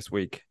watching this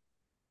week?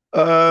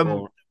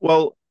 Or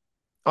Well,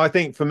 I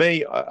think for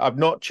me, I've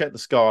not checked the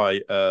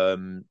Sky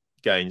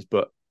games,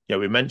 but yeah,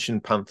 we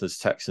mentioned Panthers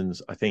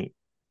Texans. I think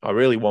I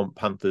really want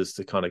Panthers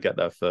to kind of get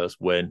their first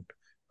win,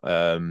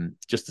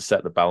 just to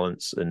set the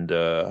balance, and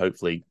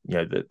hopefully,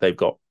 that they've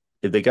got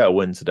if they get a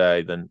win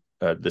today, then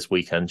this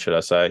weekend, should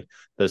I say,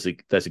 there's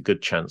a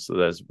good chance that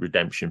there's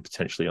redemption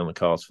potentially on the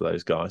cards for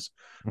those guys.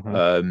 Mhm.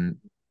 Um,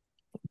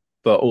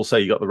 but also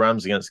you got the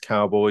Rams against the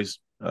Cowboys.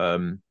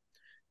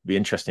 Be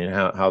interesting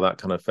how that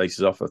kind of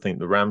faces off. I think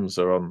the Rams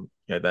are on,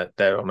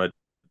 they're on a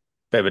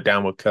bit of a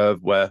downward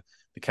curve where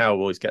the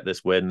Cowboys get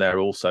this win. They're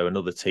also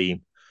another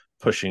team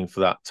pushing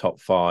for that top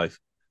five.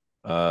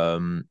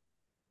 And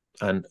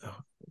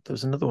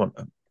there's another one.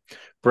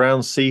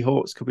 Browns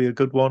Seahawks could be a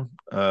good one.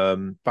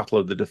 Battle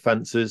of the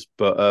defenses,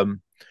 but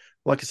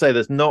like I say,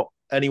 there's not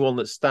anyone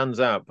that stands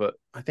out. But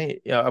I think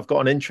I've got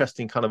an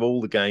interesting kind of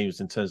all the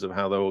games in terms of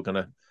how they're all going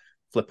to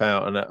flip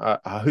out, and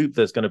I hope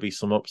there's going to be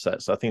some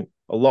upsets. I think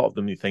a lot of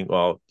them you think,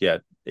 well, yeah,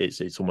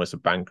 it's almost a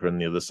banker on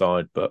the other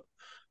side, but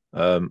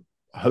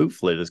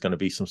hopefully there's going to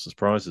be some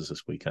surprises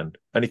this weekend.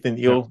 Anything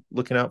that Yeah. you're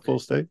looking out for,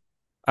 Steve?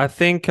 I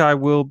think I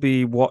will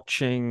be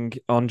watching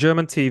on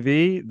German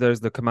TV. There's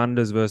the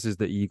Commanders versus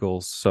the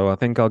Eagles. So I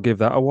think I'll give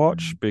that a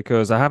watch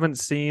because I haven't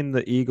seen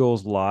the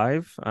Eagles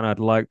live and I'd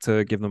like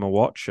to give them a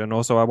watch. And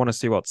also, I want to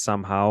see what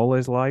Sam Howell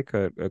is like,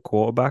 a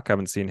quarterback. I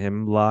haven't seen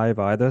him live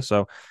either.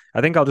 So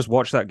I think I'll just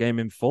watch that game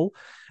in full.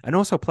 And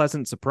also,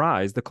 pleasant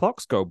surprise, the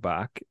clocks go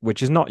back,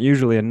 which is not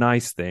usually a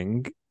nice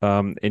thing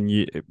Oh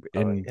in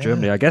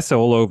Germany, yeah, I guess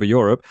all over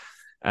Europe.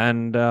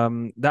 And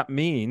that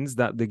means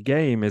that the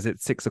game is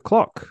at 6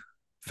 o'clock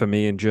for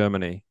me in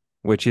Germany,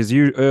 which is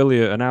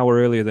earlier, an hour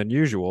earlier than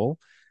usual,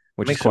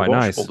 which is makes it quite watchable,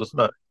 nice. doesn't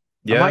it?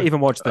 I might Yeah.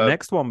 even watch the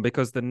next one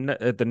because the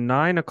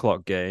 9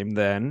 o'clock game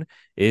then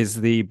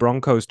is the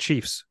Broncos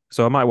Chiefs.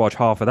 So I might watch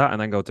half of that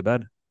and then go to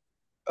bed.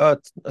 I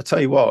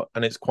tell you what,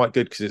 and it's quite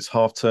good because it's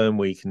half term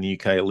week in the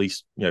UK, at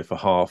least for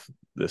half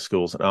the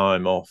schools, and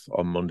I'm off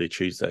on Monday,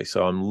 Tuesday.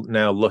 So I'm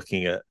now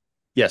looking at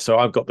So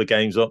I've got the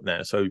games up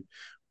now. So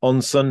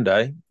on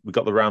Sunday we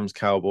got the Rams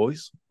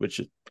Cowboys, which,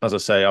 as I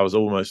say, I was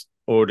almost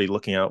already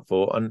looking out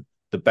for, and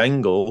the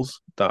Bengals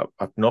that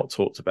I've not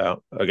talked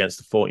about against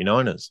the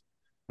 49ers.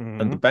 And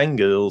the Mm-hmm.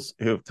 Bengals,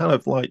 who have kind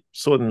of like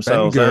sorted Ben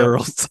themselves out.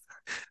 girls,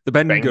 the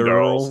Ben Bengals.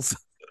 girls.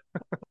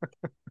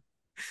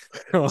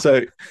 Go on.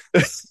 So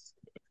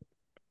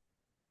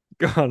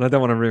Go on. I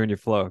don't want to ruin your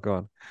flow. Go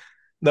on.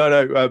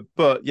 no,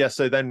 but yeah.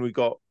 So then we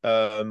got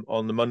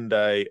on the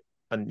Monday,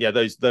 and yeah,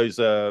 those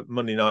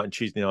Monday night and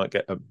Tuesday night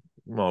get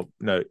well,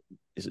 no,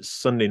 is it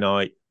Sunday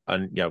night?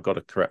 And yeah, I've got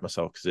to correct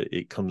myself because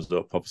it comes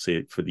up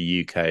obviously for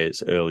the UK.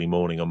 It's early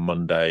morning on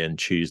Monday and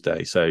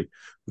Tuesday. So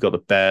we've got the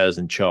Bears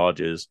and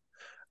Chargers,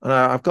 and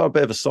I've got a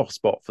bit of a soft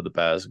spot for the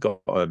Bears, I've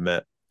got to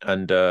admit.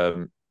 And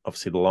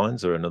obviously the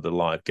Lions are another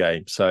live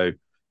game. So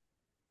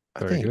I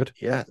Very think, good.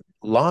 yeah,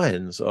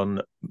 Lions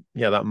on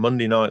that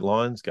Monday night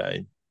Lions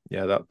game.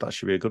 Yeah, that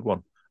should be a good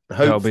one.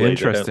 That'll be Hopefully they don't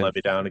interesting. let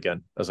me down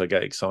again as I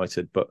get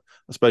excited. But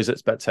I suppose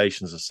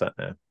expectations are set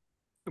now.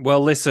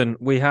 Well, listen,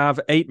 we have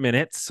 8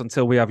 minutes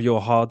until we have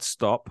your hard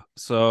stop.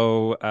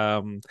 So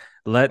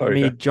let Oh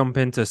me yeah, jump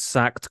into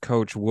sacked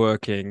coach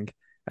working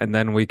and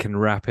then we can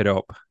wrap it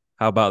up.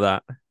 How about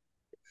that?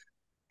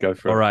 go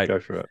for All it. right. Go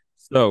for it.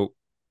 So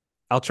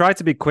I'll try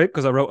to be quick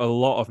because I wrote a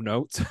lot of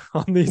notes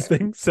on these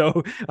things.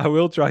 So I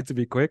will try to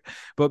be quick.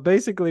 But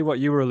basically, what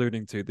you were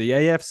alluding to, the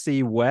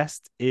AFC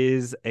West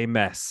is a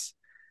mess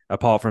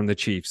apart from the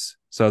Chiefs.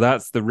 So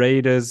that's the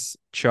Raiders,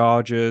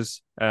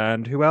 Chargers,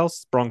 and who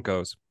else?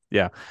 Broncos.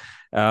 Yeah.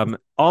 On the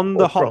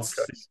Or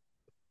Broncos.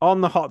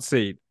 hot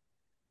seat,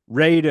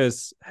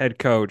 Raiders head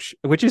coach,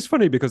 which is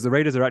funny because the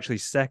Raiders are actually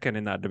second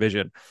in that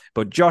division.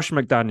 But Josh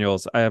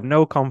McDaniels, I have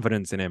no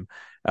confidence in him.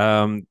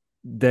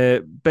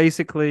 They're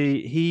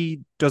basically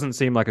he doesn't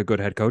seem like a good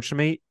head coach to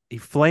me. He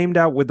flamed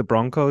out with the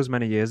Broncos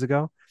many years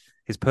ago.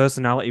 His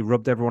personality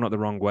rubbed everyone up the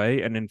wrong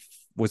way, and then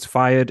was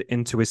fired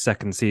into his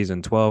second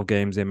season, 12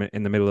 games in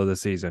the middle of the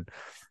season.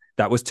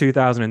 That was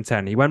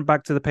 2010. He went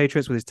back to the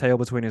Patriots with his tail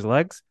between his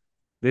legs.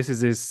 This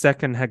is his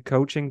second head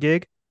coaching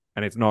gig,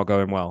 and it's not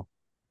going well.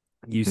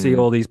 You see Hmm.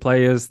 all these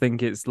players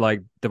think it's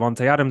like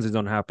Devontae Adams is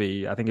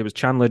unhappy. I think it was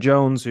Chandler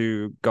Jones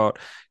who got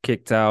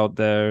kicked out,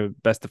 their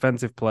best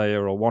defensive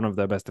player or one of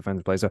their best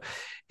defensive players. So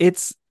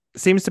it's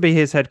seems to be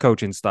his head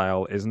coaching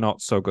style is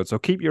not so good. So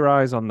keep your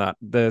eyes on that.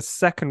 The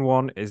second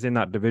one is in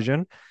that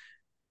division.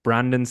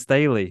 Brandon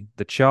Staley,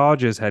 the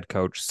Chargers head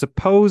coach,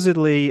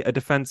 supposedly a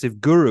defensive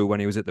guru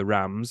when he was at the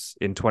Rams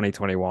in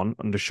 2021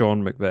 under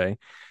Sean McVay.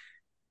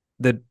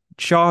 The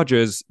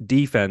Chargers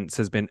defense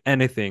has been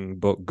anything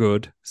but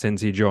good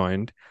since he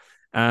joined.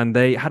 And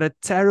they had a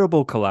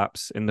terrible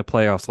collapse in the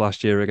playoffs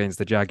last year against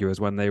the Jaguars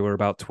when they were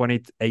about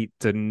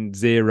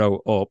 28-0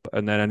 up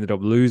and then ended up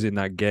losing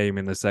that game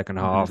in the second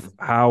half. Hmm.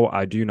 How?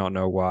 I do not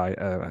know why.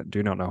 I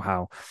do not know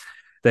how.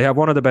 They have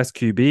one of the best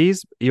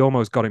QBs. He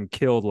almost got him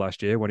killed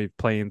last year when he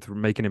playing through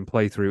making him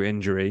play through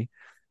injury,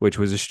 which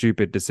was a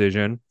stupid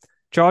decision.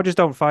 Chargers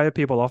don't fire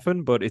people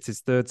often, but it's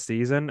his third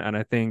season, and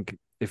I think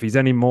if there's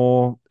any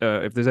more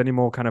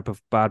kind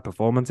of bad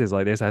performances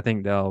like this, I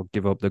think they'll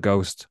give up the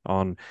ghost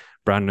on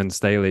Brandon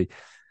Staley.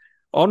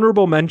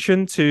 Honorable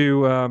mention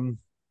to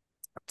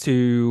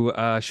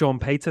Sean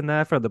Payton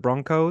there for the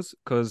Broncos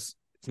because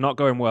it's not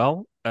going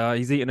well.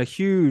 He's eaten a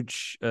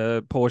huge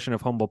portion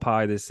of humble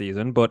pie this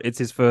season, but it's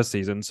his first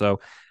season, so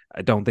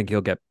I don't think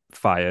he'll get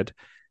fired.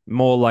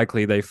 More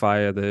likely, they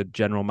fire the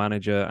general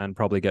manager and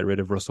probably get rid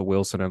of Russell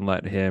Wilson and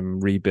let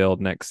him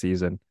rebuild next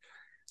season.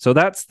 So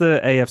that's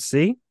the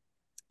AFC.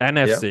 Yeah.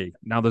 NFC.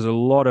 Now, there's a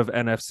lot of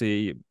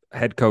NFC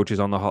head coaches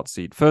on the hot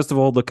seat. First of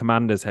all, the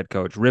Commanders head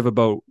coach,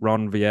 Riverboat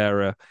Ron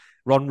Vieira,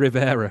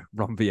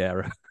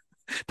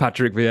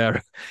 Patrick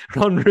Vieira,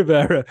 Ron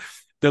Rivera.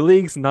 The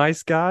league's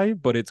nice guy,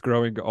 but it's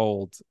growing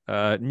old.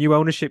 New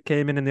ownership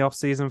came in the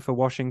offseason for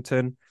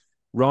Washington.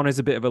 Ron is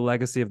a bit of a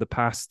legacy of the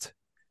past.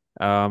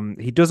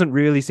 He doesn't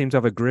really seem to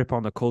have a grip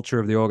on the culture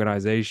of the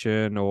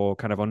organization or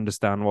kind of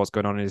understand what's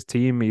going on in his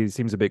team. He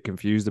seems a bit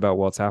confused about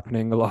what's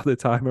happening a lot of the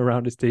time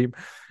around his team.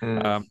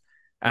 Mm. Um,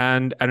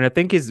 and I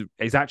think his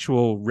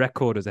actual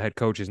record as a head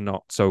coach is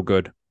not so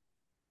good.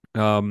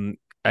 And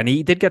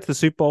he did get to the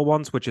Super Bowl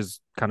once, which is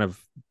kind of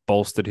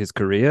bolstered his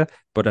career,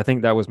 but I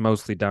think that was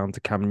mostly down to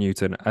Cam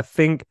Newton. I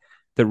think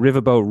that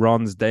Riverboat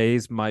Ron's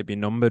days might be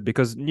numbered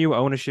because new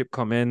ownership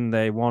come in.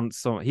 They want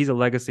some. He's a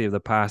legacy of the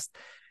past.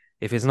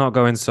 If it's not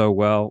going so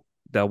well,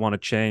 they'll want to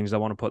change.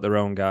 They'll want to put their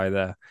own guy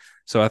there.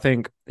 So I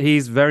think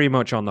he's very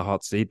much on the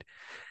hot seat.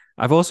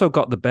 I've also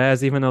got the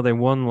Bears, even though they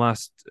won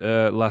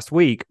last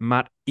week.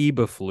 Matt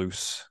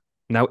Eberflus.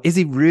 Now, is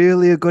he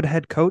really a good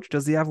head coach?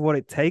 Does he have what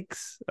it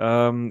takes?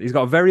 He's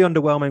got a very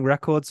underwhelming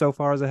record so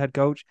far as a head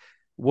coach.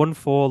 Won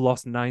 4,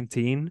 lost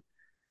 19.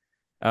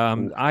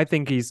 I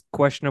think he's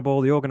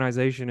questionable. The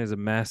organization is a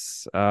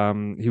mess.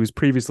 He was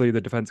previously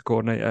the defensive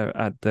coordinator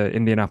at the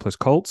Indianapolis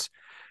Colts.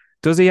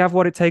 Does he have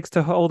what it takes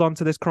to hold on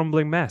to this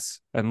crumbling mess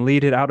and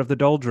lead it out of the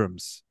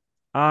doldrums?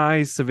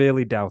 I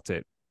severely doubt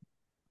it,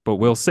 but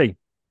we'll see.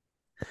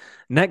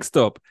 Next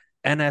up,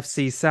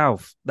 NFC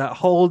South. That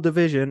whole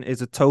division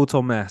is a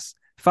total mess.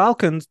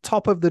 Falcons,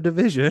 top of the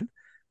division,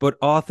 but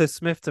Arthur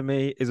Smith, to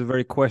me, is a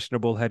very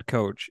questionable head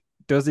coach.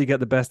 Does he get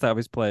the best out of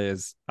his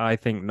players? I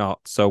think not.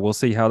 So we'll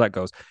see how that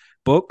goes.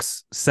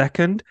 Bucks,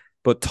 second,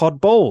 but Todd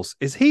Bowles,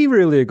 is he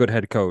really a good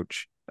head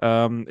coach?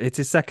 It's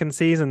his second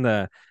season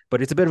there,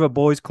 but it's a bit of a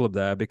boys' club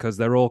there because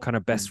they're all kind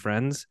of best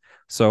friends.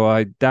 So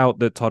I doubt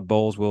that Todd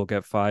Bowles will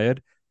get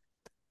fired.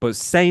 But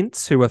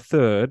Saints, who are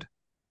third,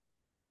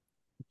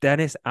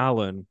 Dennis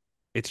Allen,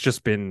 it's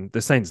just been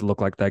the Saints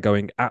look like they're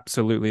going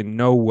absolutely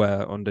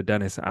nowhere under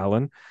Dennis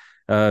Allen.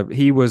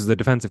 He was the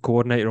defensive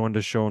coordinator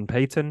under Sean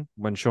Payton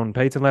when Sean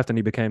Payton left and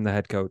he became the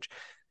head coach.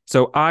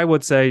 So I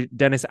would say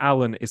Dennis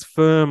Allen is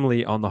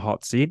firmly on the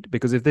hot seat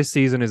because if this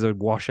season is a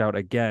washout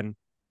again,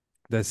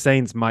 the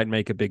Saints might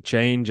make a big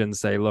change and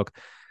say, look,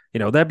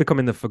 they're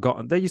becoming the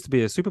forgotten. They used to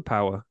be a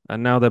superpower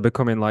and now they're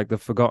becoming like the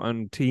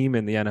forgotten team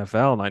in the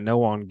NFL. Like no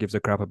one gives a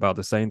crap about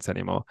the Saints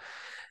anymore.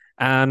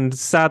 And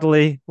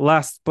sadly,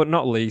 last but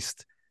not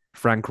least,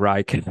 Frank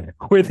Reich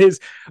with his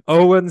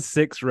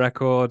 0-6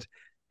 record.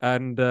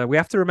 And we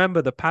have to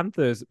remember the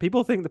Panthers.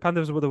 People think the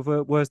Panthers were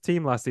the worst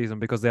team last season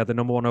because they had the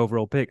number 1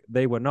 overall pick.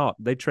 They were not.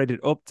 They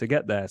traded up to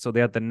get there. So they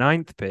had the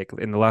 9th pick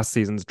in the last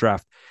season's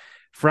draft.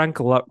 Frank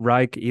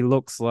Reich,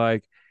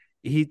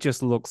 he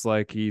just looks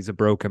like he's a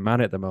broken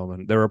man at the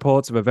moment. There are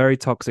reports of a very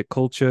toxic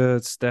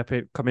culture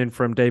coming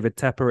from David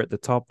Tepper at the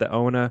top, the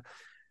owner.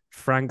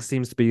 Frank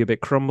seems to be a bit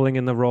crumbling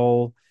in the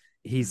role.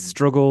 He's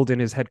struggled in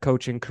his head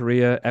coaching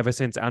career ever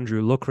since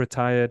Andrew Luck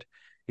retired.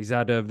 He's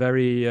had a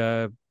very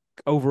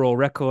overall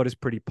record is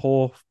pretty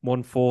poor.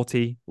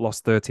 140,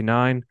 lost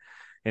 39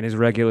 in his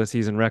regular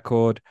season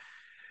record.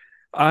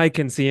 I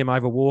can see him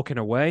either walking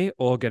away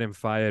or getting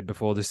fired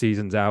before the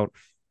season's out.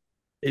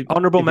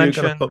 Honorable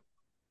mention. Go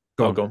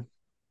on. Go on.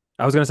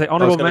 I was going to say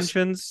honorable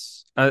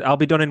mentions. I'll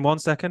be done in 1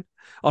 second.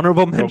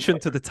 Honorable mention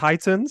to the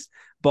Titans,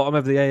 bottom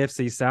of the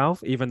AFC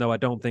South, even though I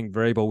don't think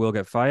Vrabel will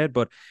get fired,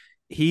 but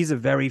he's a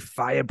very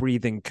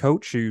fire-breathing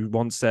coach who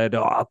once said,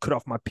 I'll cut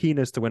off my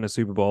penis to win a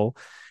Super Bowl.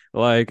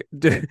 Like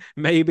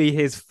maybe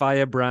his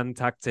firebrand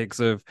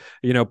tactics of,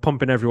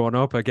 pumping everyone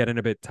up are getting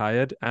a bit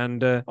tired.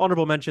 And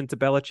honorable mention to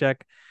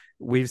Belichick.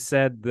 We've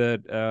said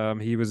that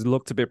he was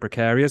looked a bit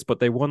precarious, but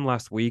they won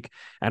last week.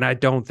 And I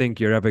don't think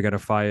you're ever going to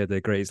fire the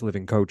greatest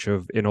living coach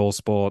in all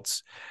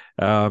sports.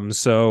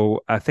 So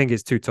I think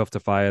it's too tough to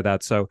fire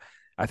that. So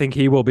I think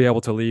he will be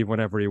able to leave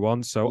whenever he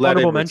wants. So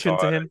honorable mention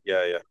to him.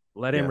 Yeah.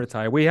 Let him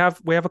retire. We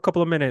have a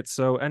couple of minutes.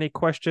 So any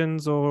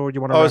questions or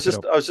you want to wrap it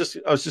up? I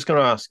was just going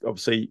to ask,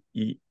 obviously,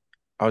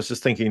 I was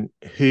just thinking,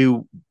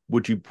 who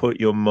would you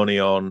put your money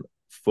on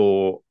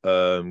for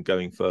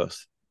going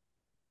first?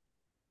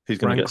 Who's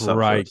going to get sacked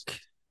first?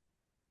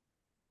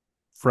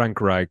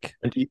 Frank Reich.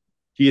 And do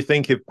you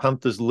think if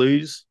Panthers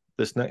lose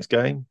this next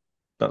game,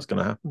 that's going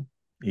to happen?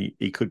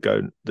 He could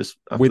go this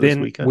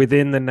weekend?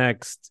 Within the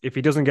next, if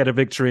he doesn't get a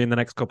victory in the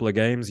next couple of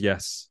games,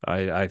 yes,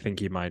 I think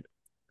he might.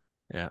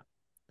 Yeah.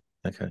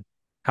 Okay.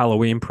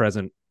 Halloween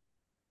present.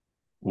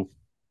 Ooh.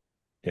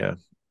 Yeah.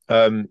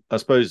 I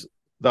suppose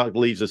that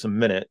leaves us a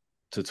minute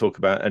to talk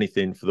about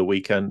anything for the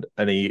weekend.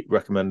 Any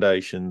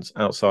recommendations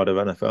outside of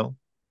NFL?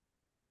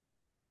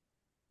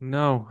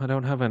 No, I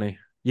don't have any.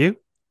 You?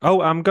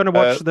 Oh, I'm going to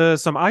watch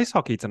some ice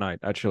hockey tonight,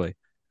 actually.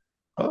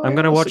 I'm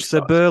going to watch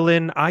the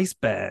Berlin Ice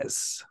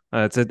Bears.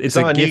 It's a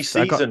gift. New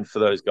season for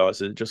those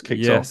guys? It just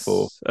kicked off?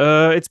 Or?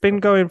 It's been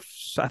going.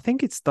 I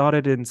think it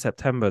started in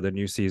September, the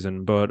new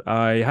season. But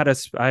I had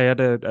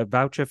a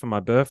voucher for my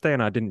birthday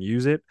and I didn't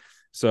use it,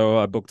 so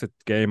I booked a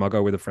game. I'll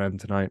go with a friend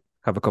tonight,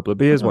 have a couple of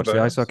beers, watch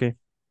the ice hockey.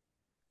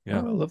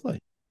 Yeah,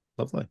 lovely.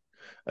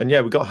 And yeah,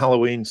 we've got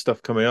Halloween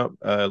stuff coming up.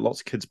 Lots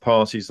of kids'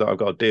 parties that I've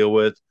got to deal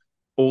with.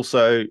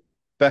 Also,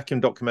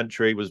 Beckham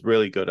documentary was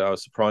really good. I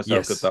was surprised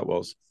how good that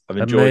was. I've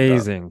enjoyed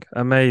that.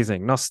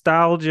 Amazing.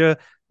 Nostalgia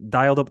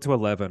dialed up to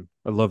 11.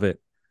 I love it.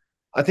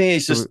 I think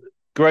it's just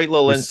great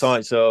little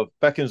insights of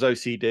Beckham's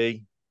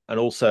OCD and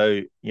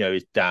also,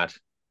 his dad.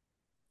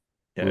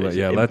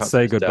 Let's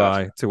say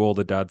goodbye to all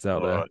the dads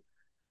out there. Right.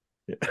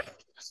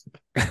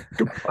 Yeah.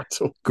 Goodbye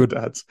to all the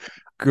dads.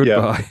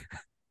 Goodbye. Yeah.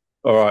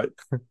 All right.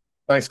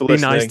 Thanks for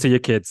listening. Be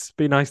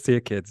nice to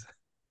your kids.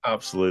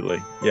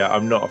 Absolutely. Yeah,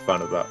 I'm not a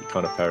fan of that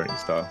kind of parenting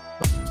style.